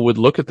hopefully people would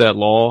look at that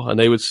law and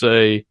they would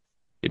say,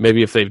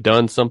 maybe if they've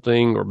done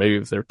something, or maybe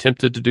if they're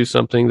tempted to do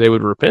something, they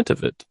would repent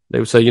of it. They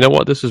would say, you know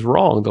what, this is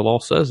wrong. The law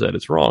says that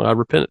it's wrong. I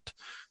repent.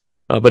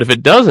 But if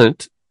it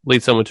doesn't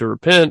lead someone to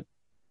repent,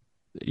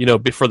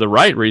 for the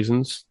right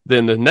reasons,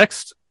 then the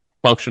next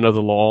function of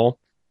the law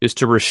is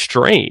to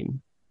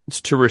restrain.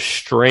 It's to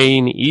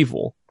restrain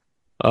evil,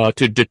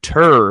 to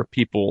deter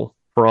people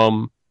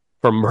from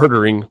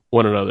murdering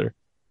one another.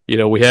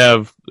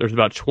 There's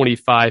about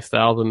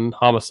 25,000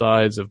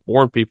 homicides of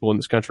born people in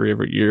this country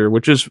every year,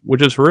 which is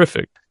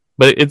horrific,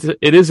 but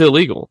it is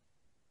illegal.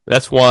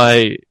 That's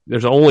why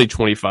there's only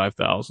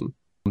 25,000.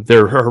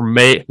 There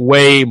are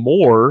way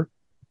more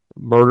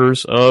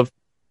murders of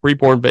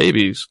preborn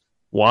babies.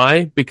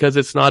 Why? Because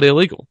it's not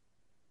illegal.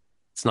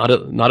 It's not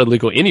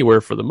illegal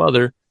anywhere for the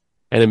mother,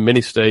 and in many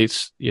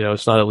states,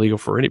 it's not illegal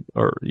for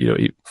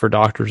for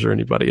doctors or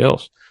anybody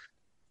else.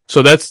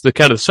 So that's the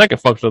kind of second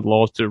function of the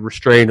law, is to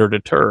restrain or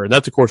deter. And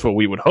that's, of course, what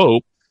we would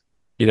hope,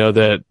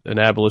 that an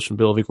abolition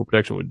bill of equal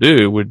protection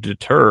would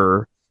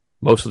deter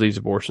most of these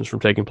abortions from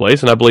taking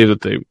place. And I believe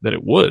that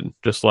it would,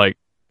 just like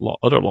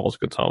other laws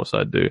against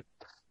homicide do.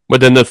 But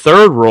then the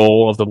third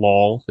role of the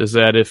law is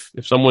that if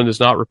someone is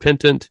not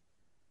repentant,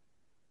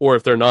 or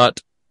if they're not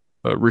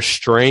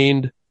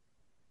restrained,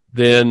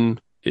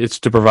 then it's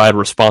to provide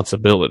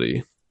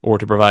responsibility or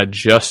to provide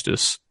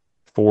justice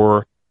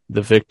for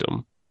the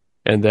victim.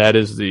 And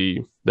that's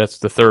the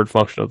third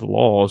function of the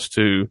law, is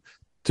to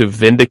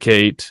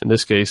vindicate, in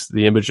this case,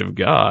 the image of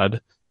God,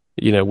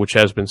 which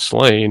has been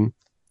slain,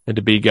 and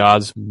to be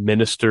God's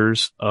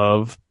ministers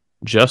of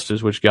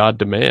justice, which God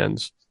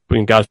demands. I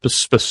mean, God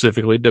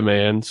specifically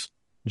demands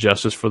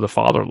justice for the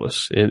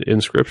fatherless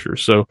in Scripture.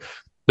 So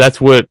that's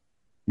what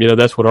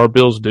our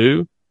bills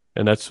do,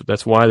 and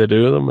that's why they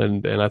do them.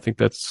 And I think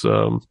that's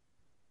what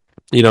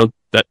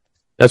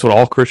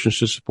all Christians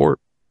should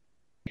support.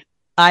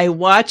 I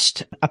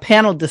watched a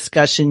panel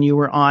discussion you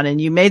were on, and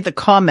you made the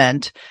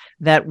comment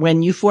that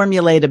when you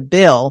formulate a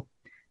bill,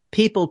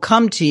 people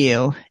come to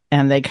you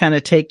and they kind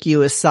of take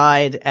you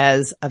aside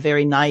as a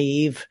very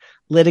naive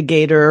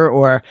litigator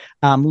or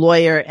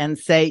lawyer and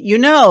say,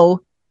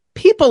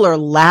 people are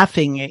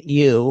laughing at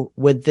you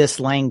with this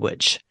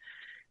language.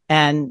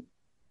 And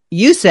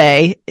you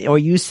say, or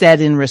you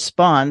said in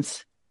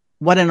response,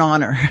 what an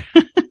honor.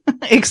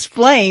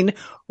 Explain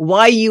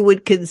why you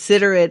would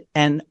consider it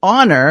an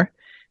honor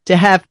to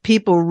have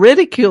people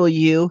ridicule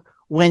you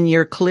when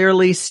you're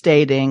clearly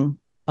stating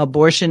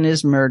abortion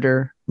is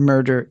murder,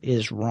 murder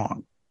is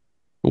wrong.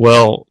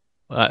 Well,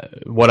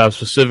 what I was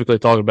specifically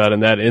talking about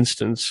in that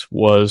instance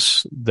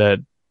was that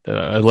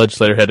a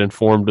legislator had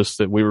informed us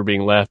that we were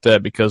being laughed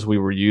at because we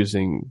were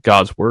using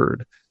God's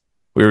word.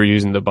 We were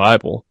using the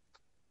Bible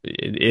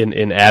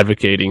in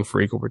advocating for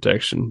equal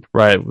protection,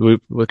 right?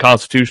 The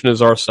Constitution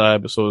is our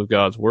side, but so is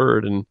God's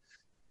word, and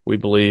we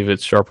believe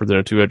it's sharper than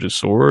a two-edged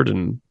sword,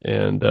 and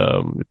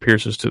it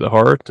pierces to the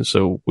heart, and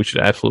so we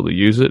should absolutely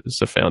use it. It's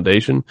the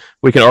foundation.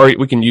 We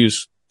can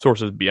use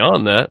sources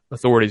beyond that,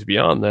 authorities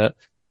beyond that,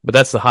 but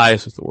that's the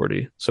highest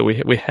authority. So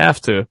we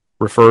have to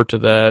refer to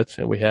that,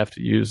 and we have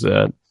to use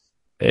that.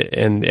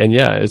 And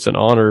yeah, it's an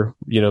honor,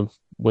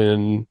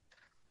 when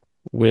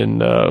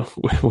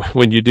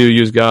you do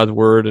use God's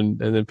word, and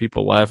then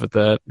people laugh at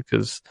that,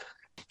 because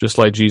just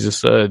like Jesus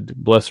said,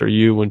 blessed are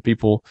you when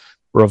people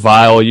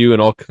revile you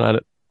and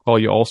call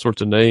you all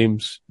sorts of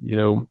names,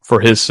 for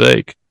his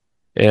sake.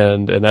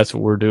 And that's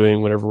what we're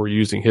doing whenever we're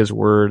using his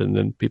word, and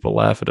then people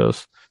laugh at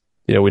us.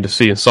 We just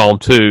see in Psalm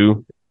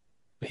 2,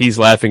 he's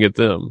laughing at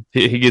them.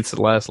 He gets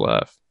the last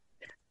laugh.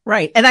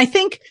 Right. And I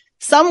think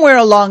somewhere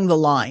along the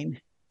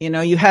line,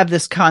 you have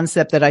this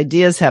concept that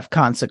ideas have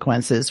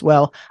consequences.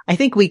 Well, I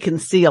think we can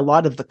see a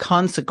lot of the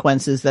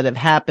consequences that have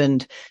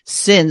happened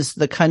since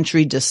the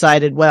country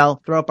decided,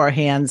 well, throw up our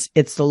hands.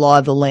 It's the law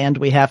of the land.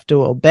 We have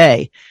to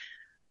obey.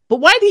 But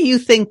why do you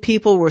think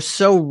people were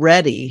so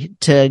ready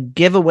to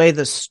give away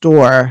the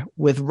store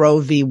with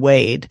Roe v.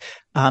 Wade?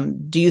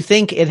 Do you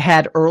think it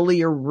had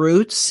earlier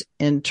roots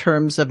in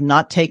terms of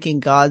not taking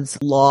God's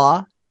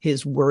law,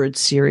 his word,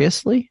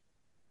 seriously?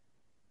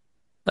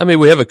 I mean,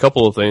 we have a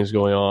couple of things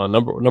going on.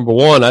 Number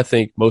one, I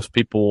think most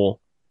people,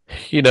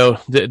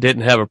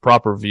 didn't have a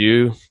proper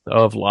view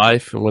of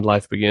life and when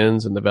life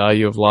begins and the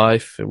value of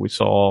life. And we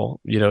saw,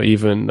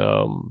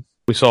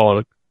 we saw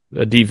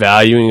a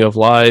devaluing of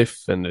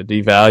life and a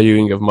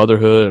devaluing of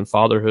motherhood and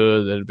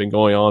fatherhood that had been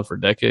going on for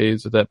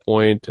decades at that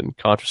point, and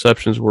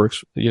contraceptions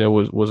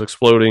was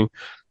exploding.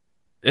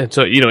 And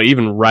so,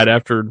 even right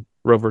after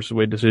Roe versus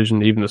Wade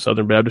decision, even the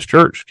Southern Baptist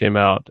Church came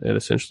out and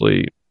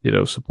essentially,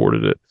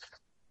 supported it,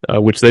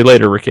 which they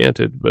later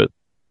recanted. But,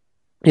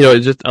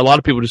 it's just a lot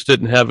of people just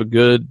didn't have a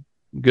good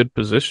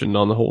position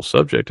on the whole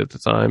subject at the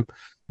time.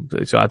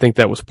 So I think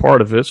that was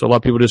part of it. So a lot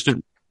of people just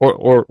didn't,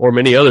 or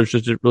many others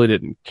just really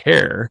didn't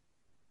care.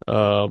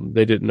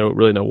 They didn't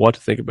really know what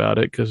to think about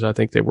it, because I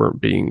think they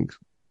weren't being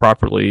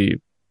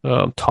properly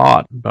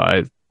taught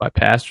by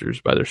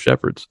pastors, by their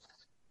shepherds.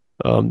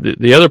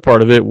 The other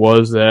part of it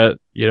was that,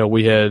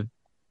 we had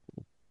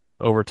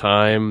over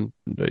time,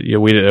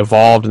 we had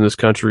evolved in this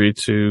country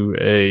to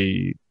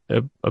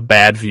a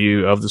bad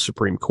view of the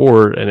Supreme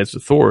Court and its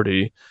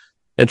authority,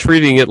 and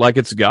treating it like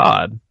it's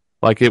God,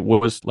 like it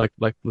was like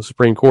the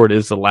Supreme Court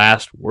is the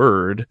last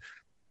word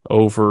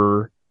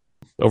over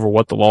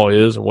what the law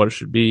is and what it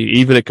should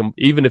be,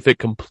 even if it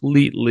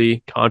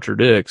completely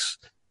contradicts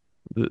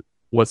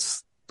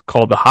what's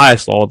called the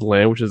highest law of the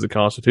land, which is the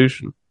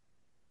Constitution.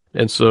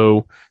 And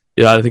so,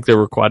 I think there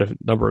were quite a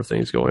number of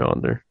things going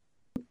on there.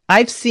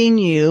 I've seen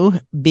you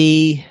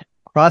be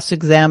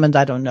cross-examined,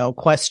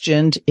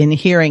 questioned in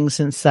hearings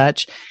and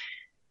such.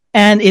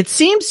 And it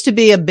seems to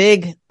be a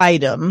big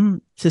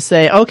item to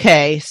say,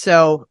 okay,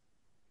 so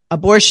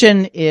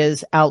abortion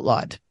is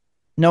outlawed.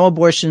 No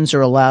abortions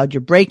are allowed.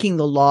 You're breaking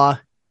the law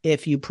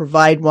if you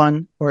provide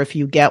one or if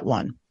you get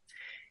one.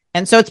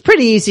 And so it's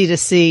pretty easy to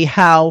see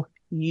how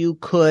you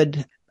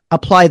could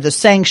apply the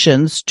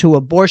sanctions to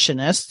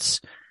abortionists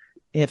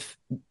if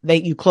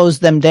you close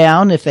them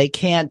down, if they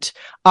can't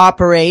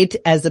operate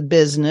as a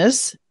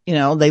business,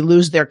 they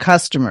lose their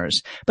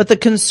customers. But the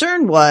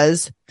concern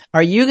was,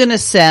 are you going to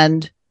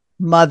send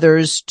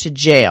mothers to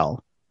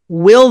jail?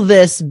 Will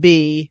this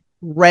be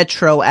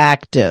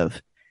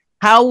retroactive?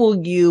 How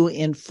will you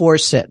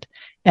enforce it?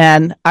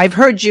 And I've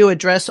heard you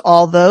address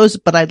all those,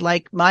 but I'd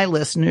like my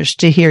listeners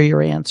to hear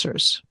your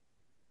answers.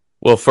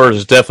 Well, first,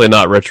 it's definitely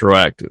not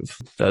retroactive.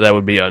 That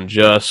would be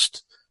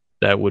unjust.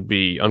 That would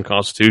be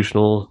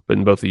unconstitutional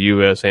in both the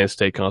U.S. and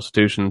state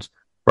constitutions.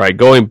 Right,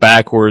 going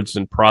backwards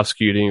and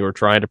prosecuting or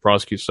trying to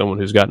prosecute someone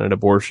who's gotten an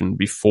abortion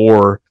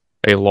before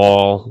a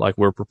law like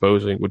we're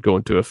proposing would go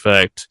into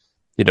effect,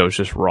 it's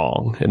just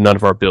wrong. And none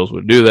of our bills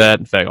would do that.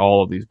 In fact,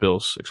 all of these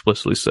bills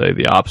explicitly say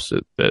the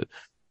opposite, that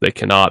they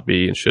cannot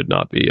be and should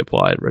not be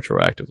applied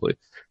retroactively.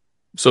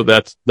 So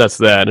that's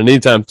that. And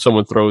anytime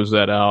someone throws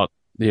that out,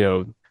 they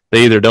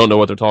either don't know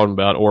what they're talking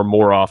about, or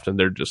more often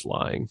they're just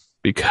lying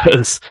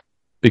because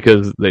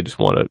they just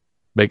want to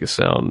make it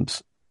sound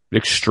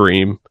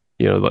extreme.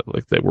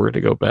 Like they were going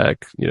to go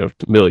back, to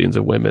millions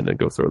of women and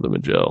go throw them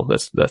in jail.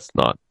 That's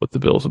not what the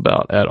bill's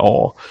about at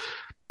all.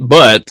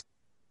 But,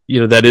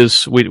 that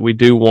is, we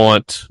do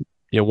want,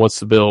 once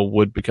the bill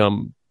would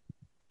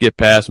get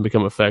passed and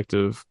become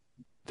effective,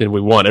 then we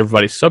want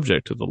everybody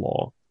subject to the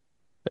law.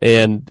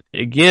 And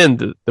again,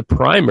 the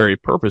primary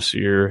purpose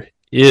here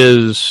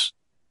is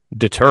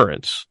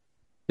deterrence,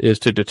 is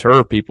to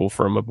deter people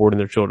from aborting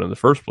their children in the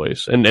first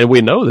place. And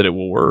we know that it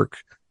will work.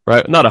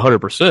 Right, not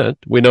 100%.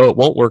 We know it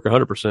won't work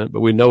 100%,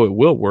 but we know it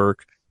will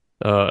work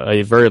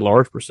a very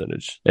large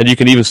percentage. And you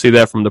can even see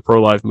that from the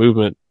pro-life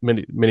movement.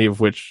 Many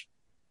of which,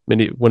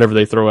 whenever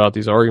they throw out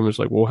these arguments,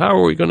 like, well, how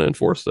are we going to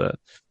enforce that?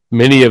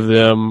 Many of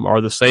them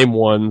are the same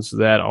ones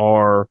that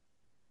are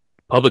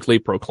publicly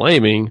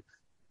proclaiming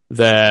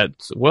that,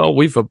 well,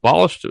 we've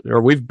abolished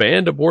or we've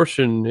banned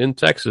abortion in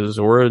Texas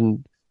or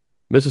in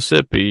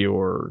Mississippi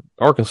or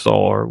Arkansas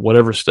or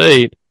whatever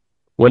state,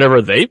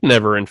 whenever they've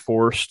never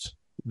enforced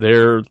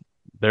their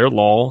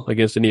law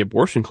against any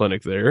abortion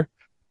clinic there.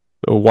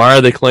 Why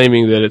are they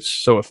claiming that it's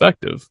so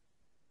effective?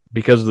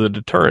 Because of the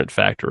deterrent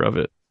factor of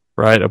it,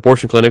 right?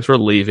 Abortion clinics are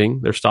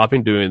leaving, they're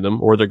stopping doing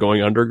them, or they're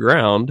going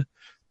underground,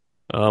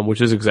 which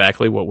is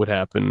exactly what would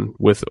happen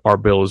with our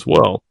bill as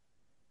well.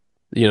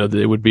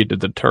 It would be the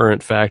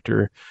deterrent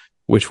factor,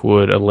 which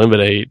would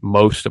eliminate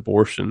most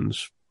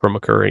abortions from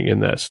occurring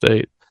in that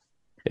state.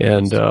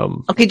 And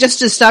okay, just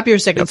to stop you a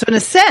second. Yep. So in a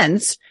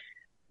sense,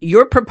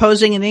 you're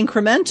proposing an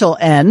incremental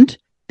end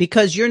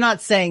because you're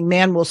not saying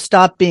man will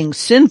stop being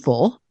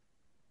sinful.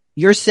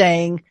 You're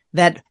saying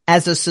that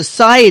as a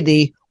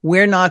society,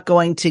 we're not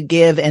going to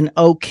give an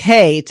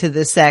okay to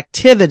this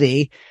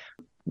activity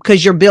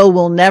because your bill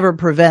will never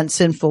prevent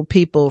sinful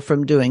people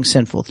from doing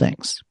sinful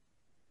things.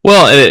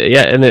 Well,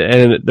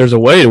 and there's a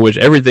way in which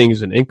everything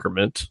is an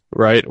increment,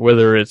 right?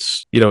 Whether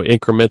it's,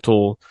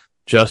 incremental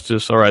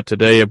justice, all right,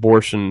 today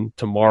abortion,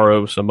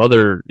 tomorrow some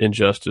other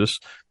injustice,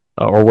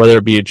 or whether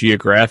it be a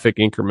geographic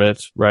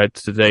increment, right?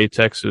 Today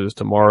Texas,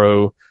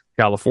 tomorrow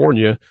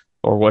California,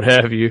 or what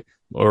have you,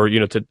 or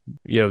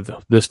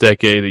this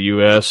decade the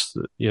U.S.,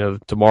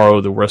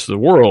 tomorrow the rest of the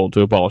world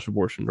to abolish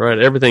abortion, right?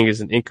 Everything is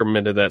an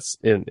increment of that's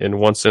in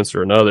one sense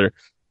or another.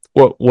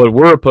 What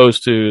we're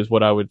opposed to is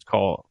what I would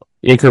call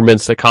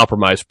increments that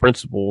compromise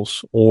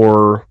principles,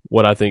 or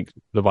what I think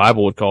the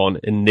Bible would call an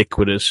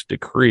iniquitous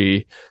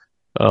decree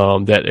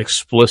that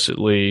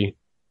explicitly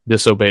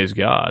disobeys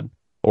God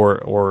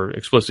or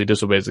explicitly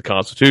disobeys the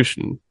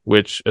Constitution,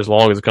 which as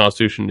long as the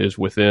Constitution is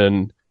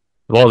within,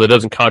 as long as it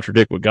doesn't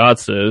contradict what God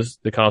says,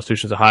 the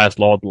Constitution is the highest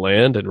law of the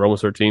land, and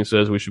Romans 13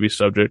 says we should be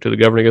subject to the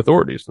governing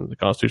authorities, and the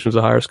Constitution is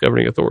the highest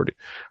governing authority.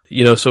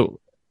 So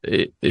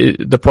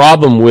the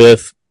problem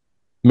with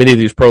many of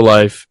these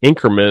pro-life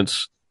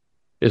increments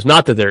is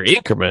not that they're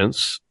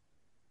increments,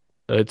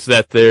 it's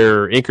that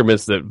they're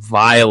increments that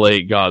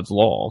violate God's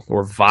law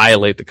or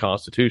violate the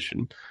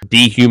Constitution,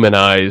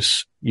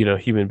 dehumanize,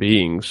 human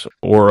beings,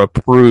 or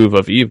approve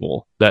of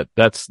evil.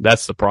 That's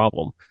the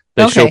problem.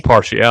 They show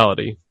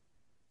partiality.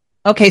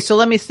 Okay, so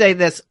let me say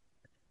this.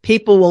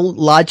 People will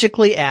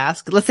logically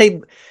ask, let's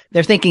say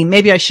they're thinking,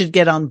 maybe I should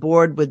get on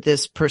board with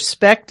this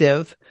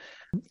perspective.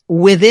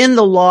 Within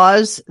the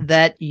laws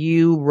that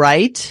you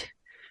write,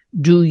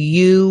 do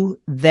you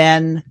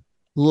then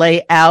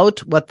lay out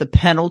what the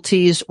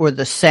penalties or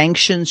the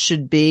sanctions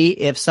should be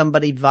if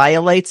somebody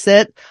violates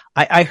it?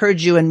 I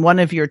heard you in one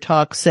of your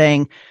talks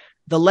saying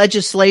the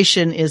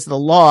legislation is the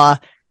law,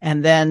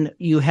 and then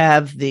you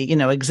have the,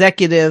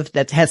 executive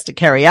that has to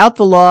carry out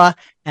the law,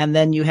 and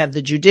then you have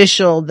the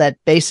judicial that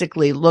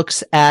basically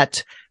looks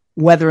at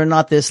whether or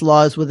not this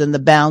law is within the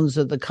bounds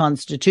of the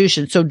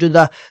Constitution. So do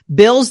the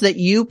bills that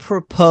you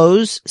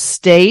propose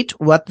state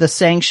what the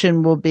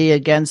sanction will be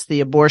against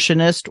the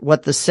abortionist,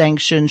 what the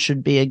sanction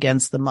should be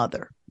against the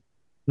mother?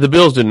 The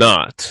bills do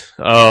not.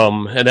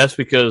 And that's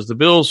because the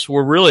bills,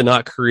 we're really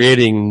not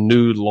creating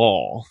new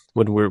law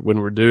when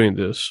we're doing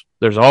this.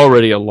 There's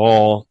already a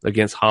law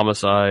against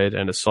homicide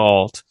and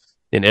assault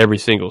in every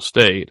single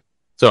state.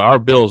 So our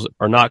bills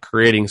are not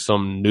creating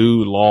some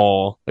new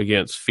law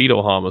against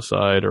fetal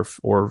homicide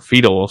or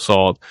fetal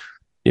assault.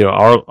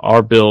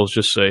 Our bills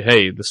just say,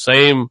 hey, the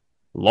same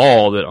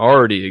law that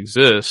already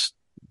exists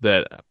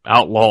that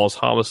outlaws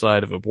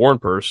homicide of a born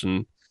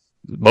person,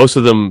 most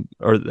of them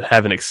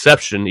have an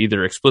exception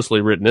either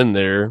explicitly written in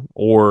there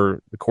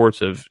or the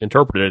courts have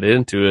interpreted it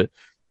into it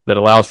that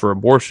allows for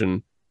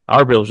abortion.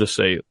 Our bills just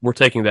say, we're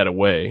taking that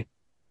away.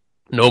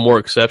 No more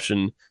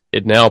exception.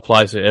 It now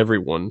applies to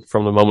everyone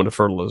from the moment of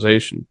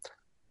fertilization.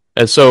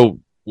 And so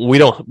we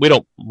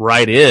don't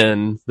write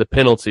in the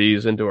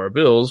penalties into our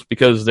bills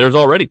because there's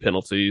already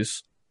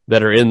penalties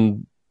that are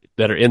in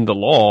the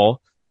law,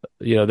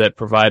 that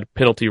provide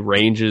penalty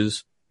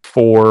ranges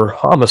for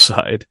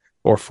homicide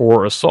or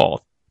for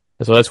assault.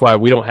 And so that's why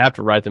we don't have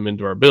to write them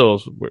into our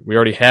bills. We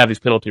already have these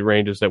penalty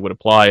ranges that would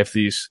apply if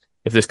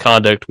this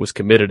conduct was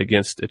committed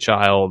against a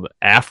child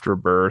after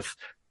birth.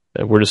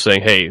 And we're just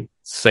saying, hey,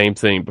 same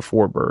thing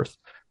before birth.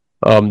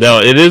 Now,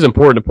 it is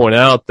important to point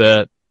out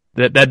that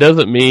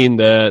doesn't mean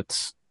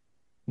that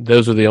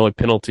those are the only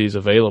penalties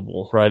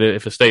available, right?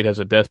 If a state has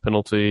a death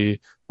penalty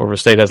or if a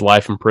state has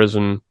life in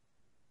prison,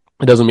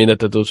 it doesn't mean that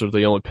those are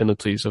the only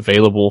penalties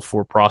available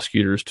for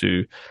prosecutors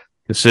to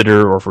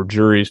consider or for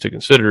juries to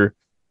consider.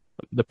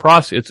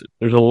 There's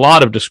a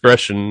lot of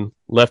discretion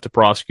left to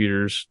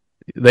prosecutors.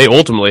 They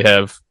ultimately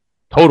have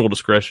total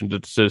discretion to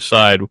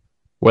decide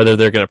whether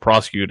they're going to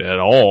prosecute at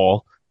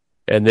all,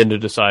 and then to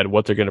decide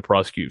what they're going to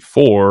prosecute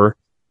for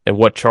and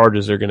what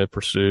charges they're going to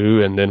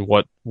pursue, and then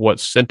what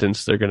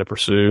sentence they're going to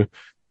pursue.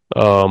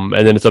 And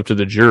then it's up to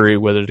the jury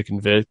whether to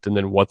convict, and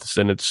then what the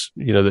sentence,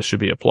 that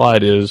should be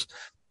applied is.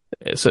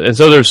 So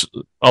there's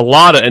a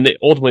lot of, and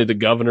ultimately the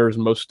governors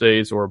in most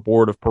states or a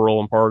board of parole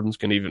and pardons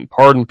can even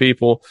pardon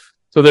people.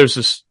 So there's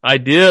this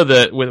idea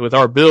that with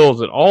our bills,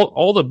 that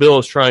all the bill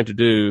is trying to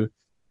do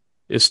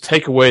is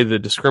take away the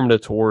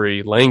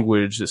discriminatory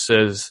language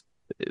that's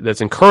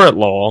in current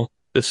law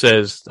that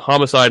says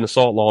homicide and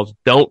assault laws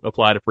don't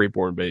apply to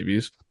preborn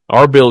babies.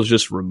 Our bills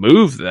just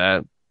remove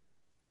that.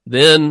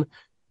 Then,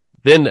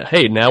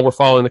 hey, now we're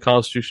following the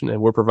Constitution and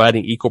we're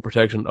providing equal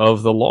protection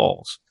of the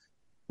laws.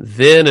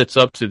 Then it's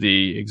up to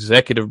the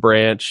executive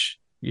branch,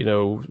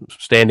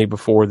 standing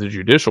before the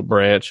judicial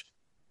branch,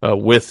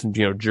 with,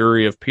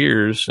 jury of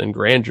peers and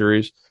grand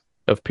juries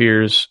of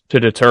peers to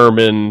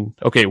determine,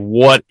 okay,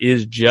 what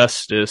is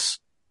justice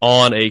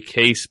on a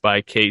case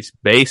by case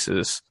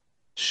basis?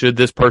 Should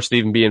this person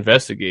even be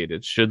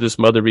investigated? Should this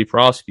mother be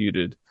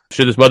prosecuted?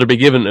 Should this mother be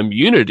given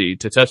immunity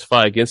to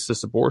testify against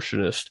this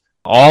abortionist?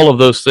 All of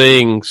those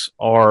things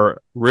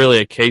are really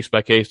a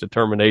case-by-case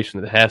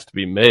determination that has to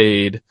be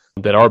made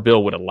that our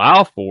bill would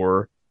allow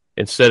for,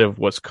 instead of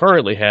what's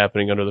currently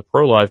happening under the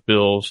pro-life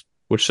bills,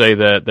 which say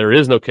that there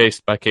is no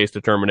case-by-case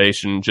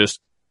determination,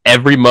 just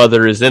every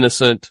mother is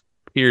innocent,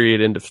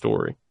 period, end of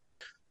story.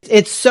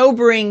 It's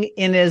sobering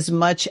in as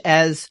much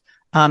as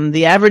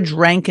the average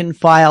rank and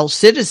file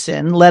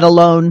citizen, let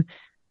alone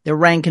the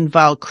rank and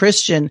file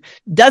Christian,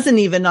 doesn't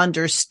even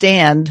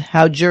understand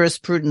how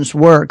jurisprudence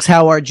works,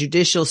 how our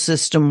judicial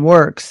system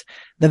works,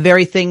 the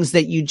very things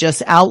that you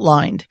just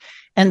outlined.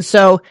 And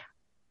so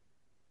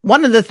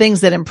one of the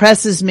things that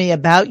impresses me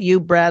about you,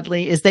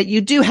 Bradley, is that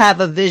you do have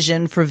a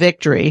vision for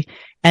victory,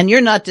 and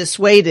you're not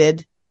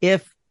dissuaded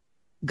if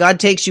God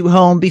takes you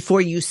home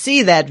before you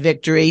see that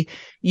victory.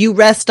 You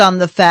rest on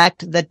the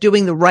fact that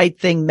doing the right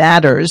thing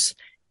matters,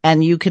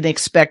 and you can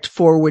expect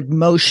forward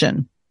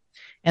motion.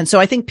 And so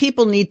I think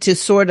people need to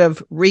sort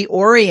of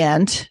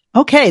reorient.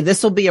 Okay,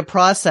 this will be a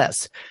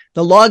process.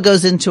 The law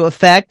goes into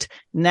effect.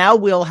 Now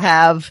we'll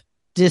have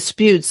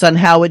disputes on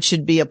how it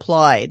should be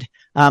applied.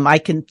 I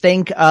can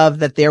think of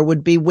that there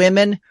would be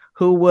women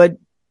who would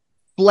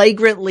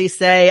flagrantly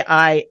say,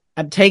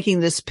 I'm taking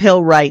this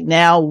pill right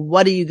now.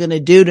 What are you going to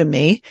do to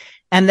me?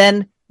 And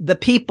then the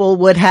people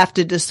would have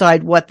to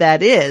decide what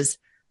that is.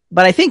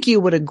 But I think you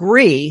would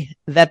agree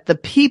that the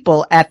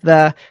people at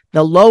the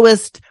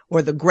lowest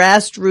or the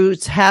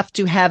grassroots have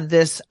to have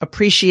this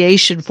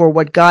appreciation for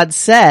what God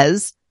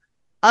says.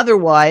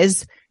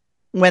 Otherwise,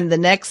 when the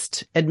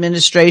next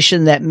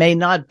administration that may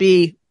not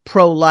be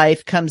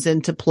pro-life comes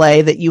into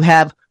play, that you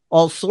have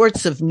all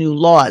sorts of new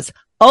laws.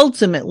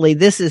 Ultimately,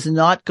 this is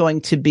not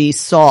going to be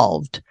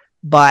solved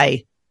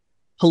by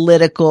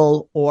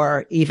political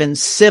or even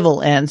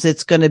civil ends.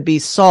 It's going to be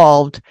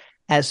solved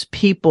as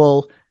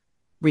people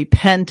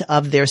repent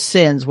of their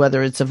sins,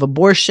 whether it's of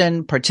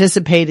abortion,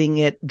 participating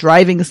in it,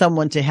 driving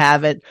someone to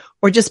have it,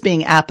 or just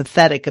being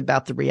apathetic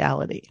about the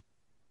reality.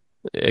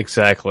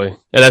 Exactly.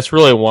 And that's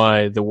really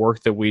why the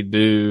work that we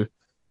do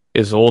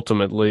is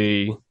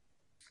ultimately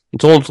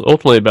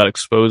about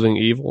exposing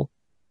evil.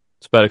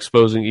 It's about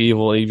exposing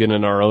evil even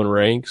in our own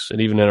ranks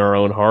and even in our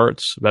own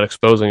hearts, about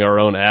exposing our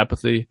own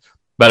apathy,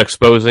 about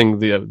exposing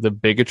the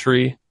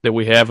bigotry that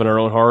we have in our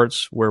own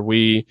hearts, where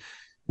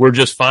we're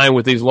just fine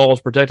with these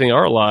laws protecting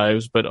our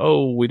lives, but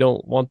we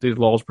don't want these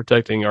laws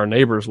protecting our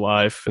neighbor's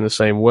life in the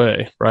same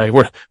way, right?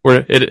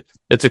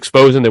 It's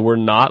exposing that we're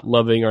not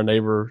loving our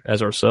neighbor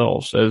as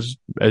ourselves, as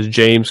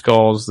James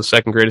calls the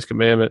second greatest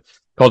commandment,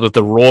 calls it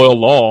the royal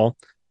law,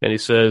 and he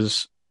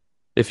says,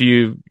 if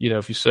you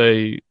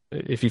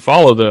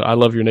follow the I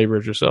love your neighbor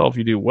as yourself,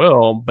 you do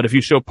well, but if you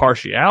show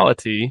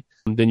partiality,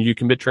 then you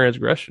commit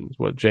transgressions,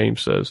 what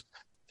James says.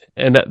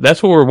 And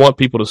that's what we want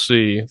people to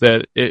see,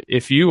 that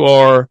if you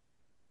are,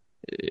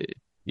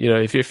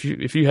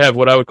 if you have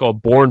what I would call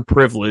born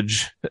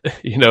privilege,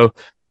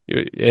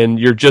 and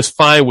you're just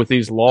fine with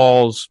these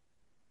laws,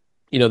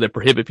 that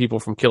prohibit people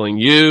from killing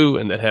you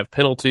and that have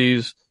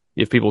penalties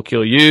if people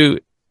kill you.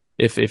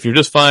 If you're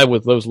just fine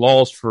with those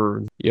laws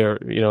for,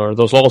 or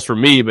those laws for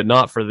me, but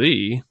not for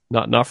thee,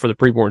 not for the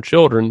preborn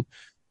children,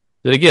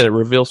 then again, it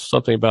reveals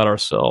something about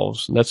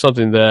ourselves. And that's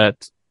something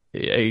that,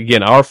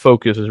 again, our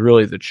focus is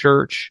really the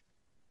church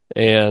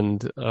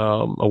and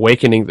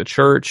awakening the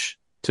church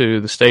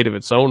to the state of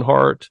its own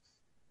heart,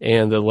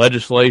 and the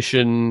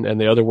legislation and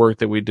the other work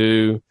that we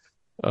do.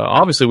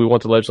 Obviously, we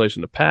want the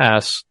legislation to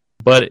pass,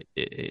 but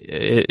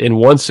in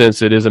one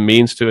sense, it is a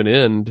means to an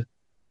end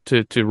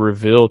to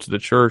reveal to the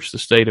church the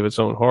state of its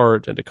own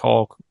heart and to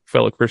call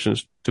fellow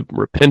Christians to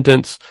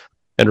repentance,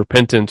 and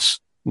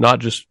repentance not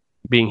just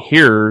being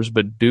hearers,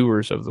 but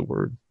doers of the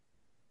word.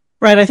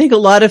 Right. I think a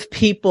lot of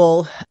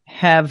people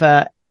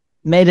have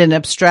made an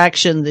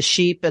abstraction, the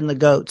sheep and the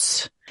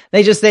goats.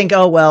 They just think,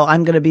 oh, well,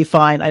 I'm going to be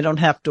fine. I don't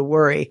have to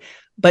worry.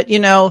 But,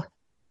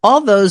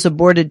 all those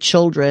aborted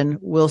children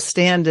will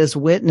stand as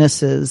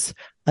witnesses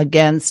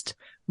against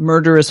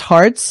murderous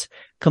hearts,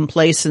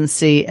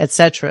 complacency,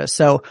 etc.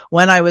 So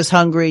when I was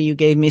hungry, you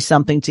gave me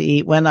something to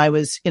eat. When I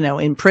was,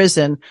 in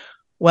prison,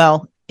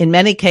 well, in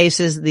many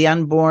cases, the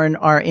unborn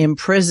are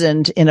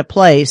imprisoned in a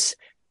place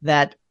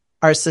that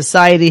our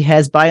society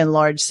has by and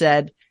large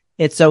said,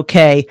 it's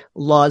okay.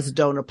 Laws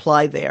don't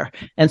apply there.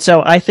 And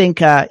so I think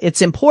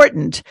it's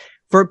important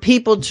for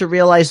people to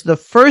realize the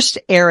first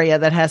area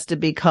that has to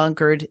be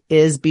conquered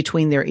is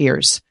between their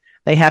ears.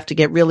 They have to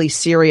get really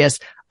serious.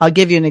 I'll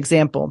give you an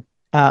example.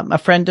 A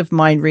friend of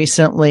mine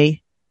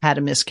recently had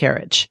a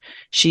miscarriage.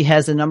 She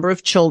has a number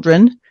of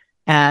children,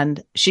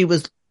 and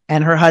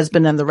her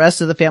husband and the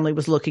rest of the family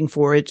was looking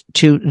forward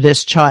to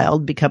this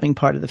child becoming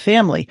part of the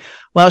family.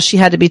 Well, she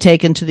had to be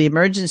taken to the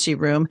emergency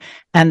room,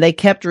 and they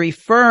kept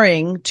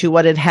referring to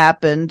what had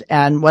happened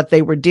and what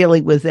they were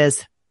dealing with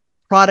as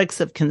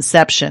products of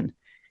conception.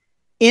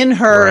 In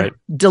her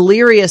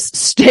delirious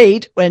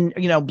state, when,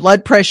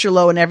 blood pressure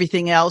low and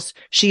everything else,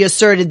 she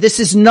asserted, this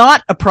is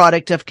not a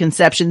product of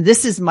conception.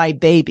 This is my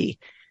baby.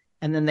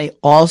 and then they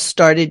all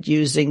started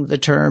using the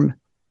term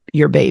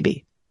your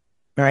baby,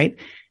 right?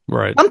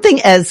 Right.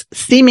 Something as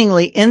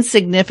seemingly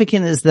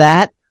insignificant as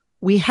that,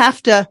 we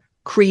have to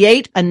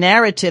create a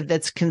narrative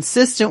that's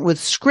consistent with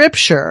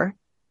Scripture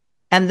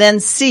and then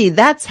see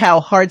that's how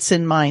hearts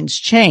and minds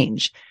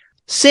change.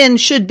 Sin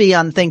should be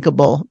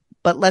unthinkable,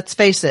 but let's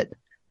face it,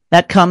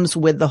 that comes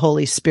with the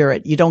Holy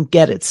Spirit. You don't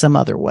get it some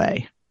other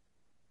way.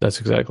 That's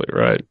exactly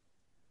right.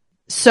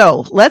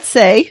 So let's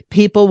say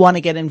people want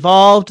to get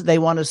involved. They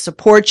want to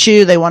support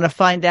you. They want to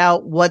find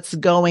out what's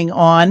going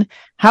on.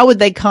 How would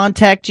they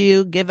contact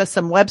you? Give us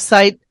some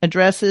website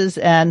addresses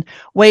and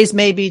ways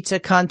maybe to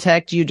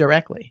contact you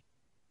directly.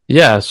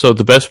 Yeah. So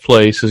the best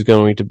place is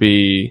going to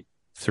be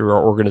through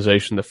our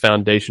organization, the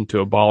Foundation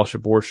to Abolish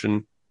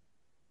Abortion.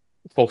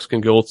 Folks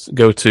can go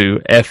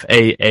to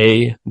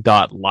faa.life.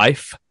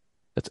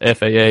 That's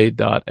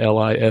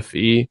faa.life.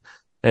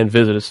 And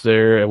visit us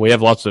there. And we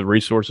have lots of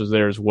resources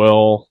there as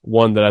well.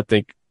 One that I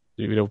think,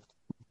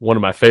 one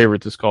of my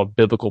favorites is called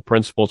Biblical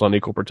Principles on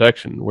Equal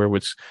Protection, where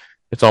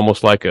it's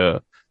almost like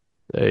a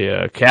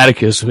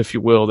catechism, if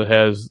you will, that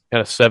has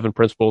kind of 7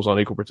 principles on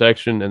equal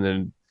protection, and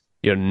then,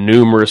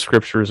 numerous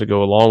scriptures that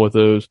go along with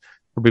those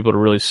for people to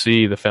really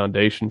see the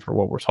foundation for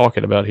what we're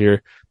talking about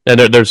here. And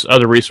there's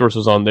other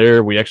resources on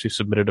there. We actually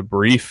submitted a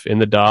brief in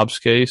the Dobbs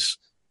case,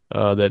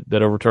 that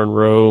overturned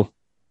Roe.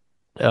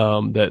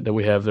 That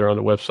we have there on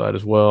the website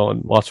as well,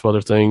 and lots of other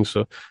things.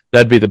 So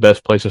that'd be the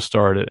best place to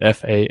start at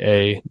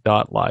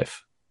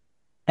faa.life.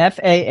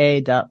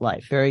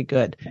 faa.life. Very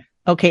good.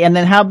 Okay. And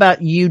then how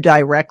about you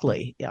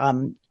directly?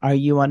 Are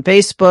you on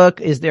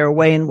Facebook? Is there a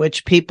way in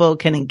which people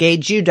can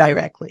engage you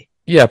directly?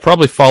 Yeah,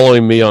 probably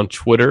following me on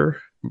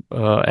Twitter,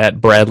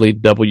 at Bradley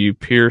W.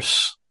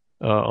 Pierce,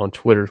 on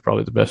Twitter is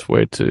probably the best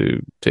way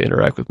to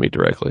interact with me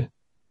directly.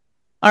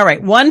 All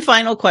right. One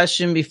final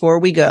question before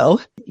we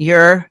go.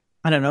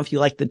 I don't know if you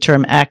like the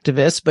term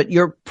activist, but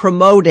you're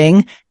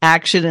promoting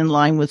action in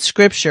line with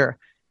Scripture.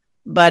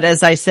 But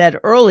as I said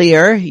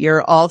earlier,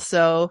 you're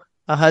also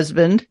a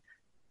husband,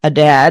 a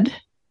dad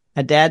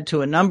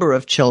to a number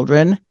of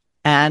children,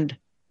 and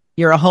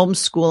you're a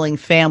homeschooling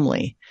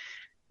family.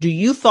 Do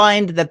you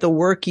find that the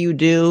work you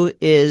do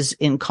is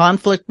in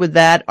conflict with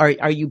that? Are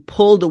you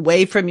pulled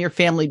away from your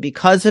family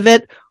because of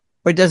it,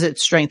 or does it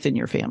strengthen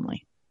your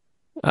family?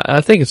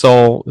 I think it's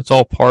all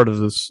part of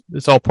this.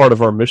 It's all part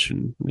of our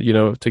mission,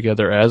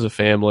 together as a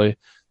family.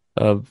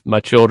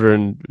 My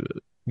children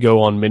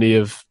go on many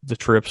of the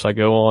trips I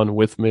go on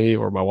with me,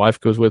 or my wife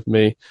goes with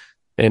me,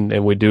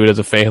 and we do it as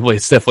a family.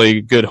 It's definitely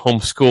a good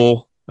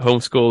homeschool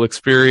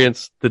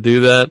experience to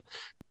do that.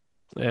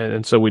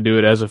 And so we do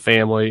it as a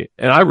family.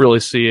 And I really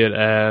see it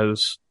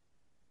as,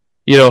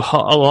 a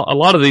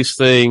lot of these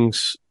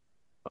things,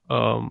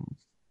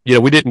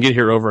 we didn't get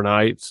here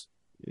overnight,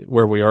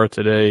 where we are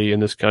today in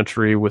this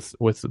country with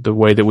the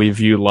way that we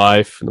view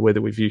life and the way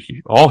that we view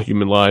all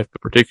human life, but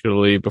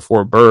particularly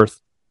before birth.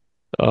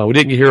 We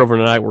didn't get here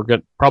overnight. We're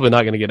probably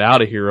not going to get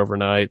out of here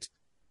overnight.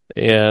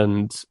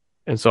 And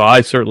so I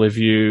certainly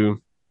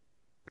view,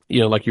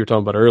 like you were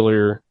talking about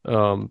earlier,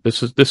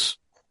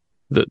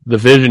 the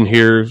vision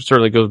here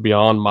certainly goes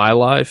beyond my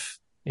life.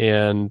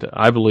 And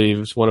I believe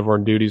it's one of our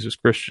duties as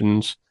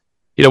Christians.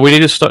 We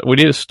need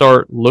to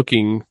start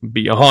looking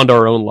beyond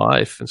our own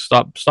life and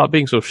stop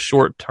being so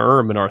short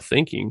term in our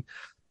thinking,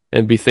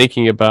 and be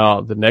thinking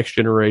about the next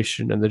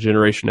generation and the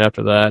generation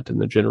after that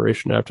and the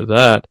generation after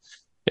that.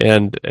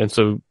 And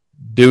so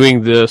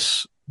doing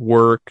this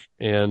work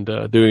and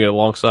doing it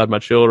alongside my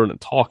children and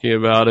talking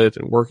about it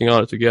and working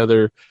on it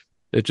together,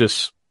 it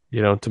just,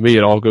 to me,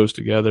 it all goes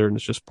together, and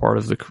it's just part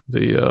of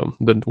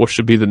the what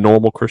should be the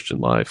normal Christian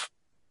life.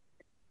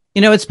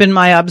 It's been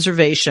my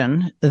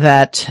observation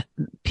that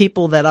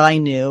people that I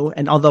knew,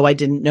 and although I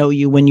didn't know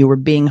you when you were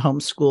being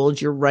homeschooled,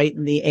 you're right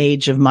in the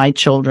age of my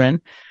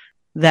children,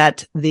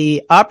 that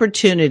the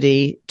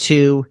opportunity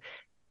to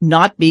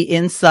not be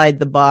inside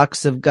the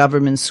box of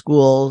government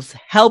schools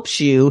helps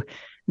you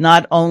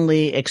not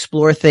only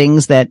explore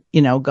things that,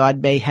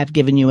 God may have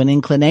given you an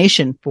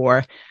inclination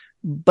for,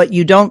 but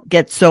you don't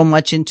get so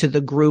much into the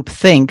group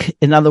think.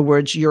 In other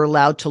words, you're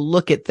allowed to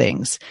look at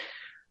things.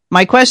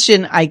 My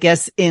question, I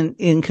guess,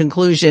 in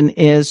conclusion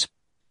is,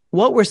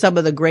 what were some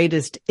of the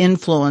greatest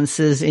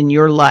influences in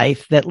your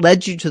life that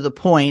led you to the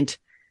point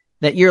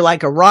that you're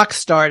like a rock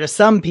star to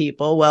some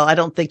people? Well, I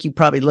don't think you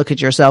probably look at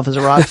yourself as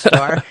a rock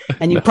star,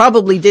 and you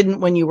probably didn't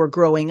when you were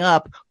growing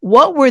up.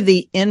 What were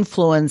the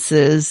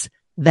influences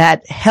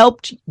that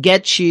helped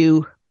get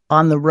you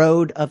on the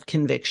road of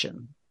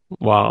conviction?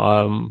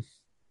 Wow.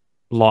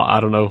 I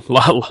don't know,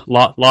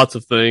 lots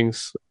of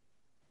things.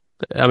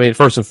 I mean,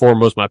 first and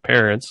foremost, my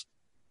parents.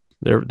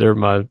 They're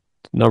my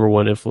number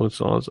one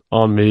influence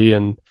on me,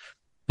 and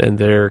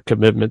their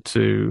commitment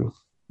to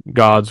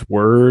God's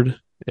word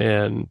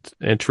and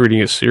treating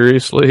it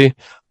seriously,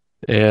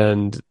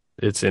 and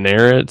it's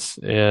inerrant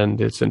and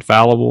it's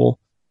infallible,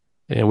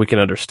 and we can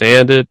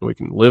understand it, we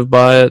can live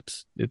by it.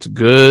 It's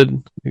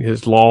good.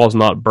 His law is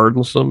not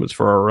burdensome. It's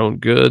for our own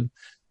good.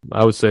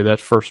 I would say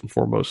that first and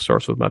foremost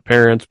starts with my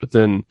parents, but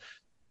then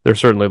there's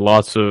certainly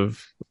lots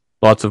of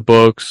lots of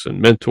books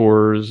and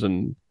mentors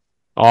and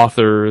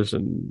authors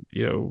and,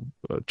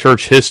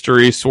 church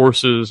history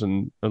sources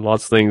and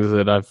lots of things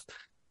that I've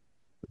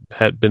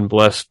had been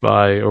blessed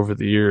by over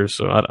the years.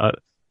 So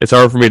it's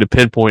hard for me to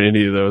pinpoint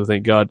any of those. I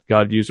think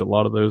God used a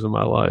lot of those in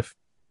my life.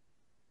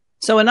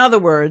 So in other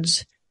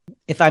words,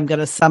 if I'm going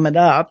to sum it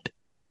up,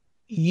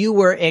 you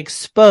were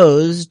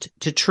exposed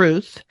to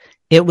truth.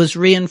 It was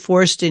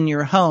reinforced in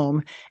your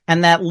home,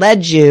 and that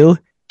led you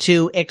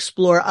to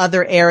explore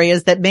other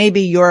areas that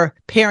maybe your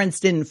parents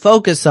didn't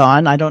focus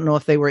on. I don't know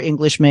if they were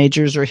English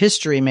majors or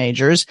history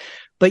majors,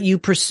 but you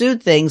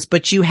pursued things,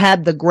 but you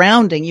had the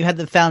grounding, you had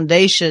the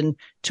foundation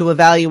to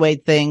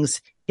evaluate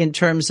things in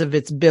terms of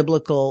it's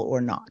biblical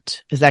or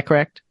not. Is that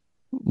correct?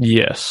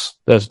 Yes,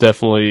 that's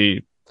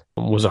definitely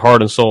was the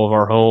heart and soul of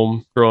our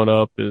home growing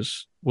up,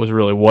 was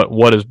really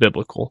what is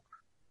biblical.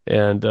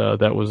 And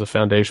that was the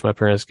foundation my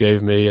parents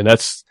gave me. And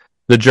that's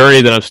the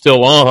journey that I'm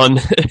still on,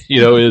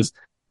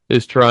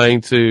 is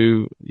trying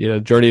to,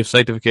 journey of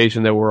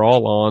sanctification that we're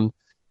all on.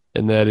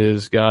 And that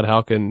is, God,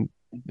 how can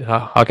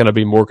I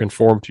be more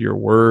conformed to your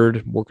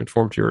word, more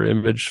conformed to your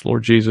image,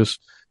 Lord Jesus?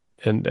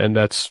 And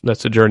that's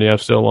a journey I'm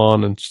still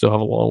on and still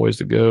have a long ways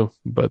to go.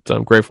 But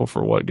I'm grateful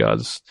for what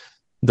God's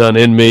done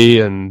in me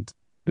and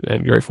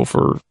grateful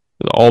for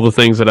all the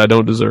things that I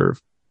don't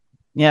deserve.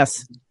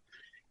 Yes.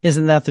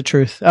 Isn't that the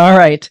truth? All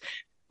right.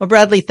 Well,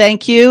 Bradley,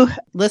 thank you.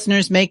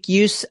 Listeners, make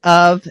use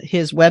of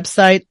his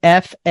website,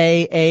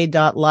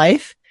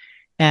 faa.life.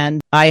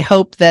 And I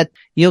hope that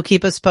you'll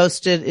keep us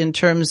posted in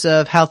terms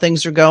of how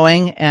things are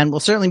going. And we'll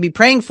certainly be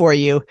praying for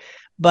you,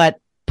 but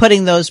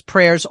putting those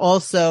prayers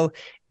also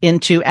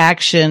into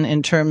action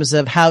in terms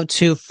of how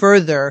to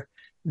further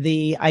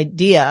the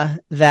idea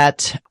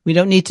that we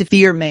don't need to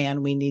fear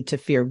man, we need to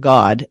fear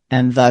God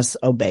and thus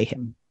obey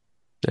him.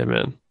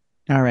 Amen.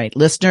 All right.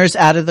 Listeners,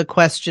 Out of the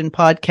Question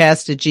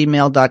podcast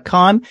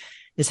 @gmail.com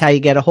is how you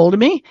get a hold of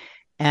me.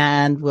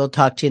 And we'll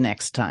talk to you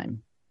next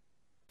time.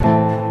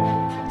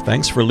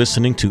 Thanks for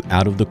listening to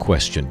Out of the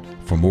Question.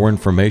 For more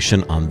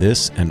information on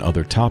this and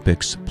other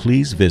topics,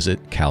 please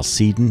visit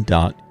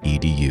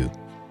chalcedon.edu.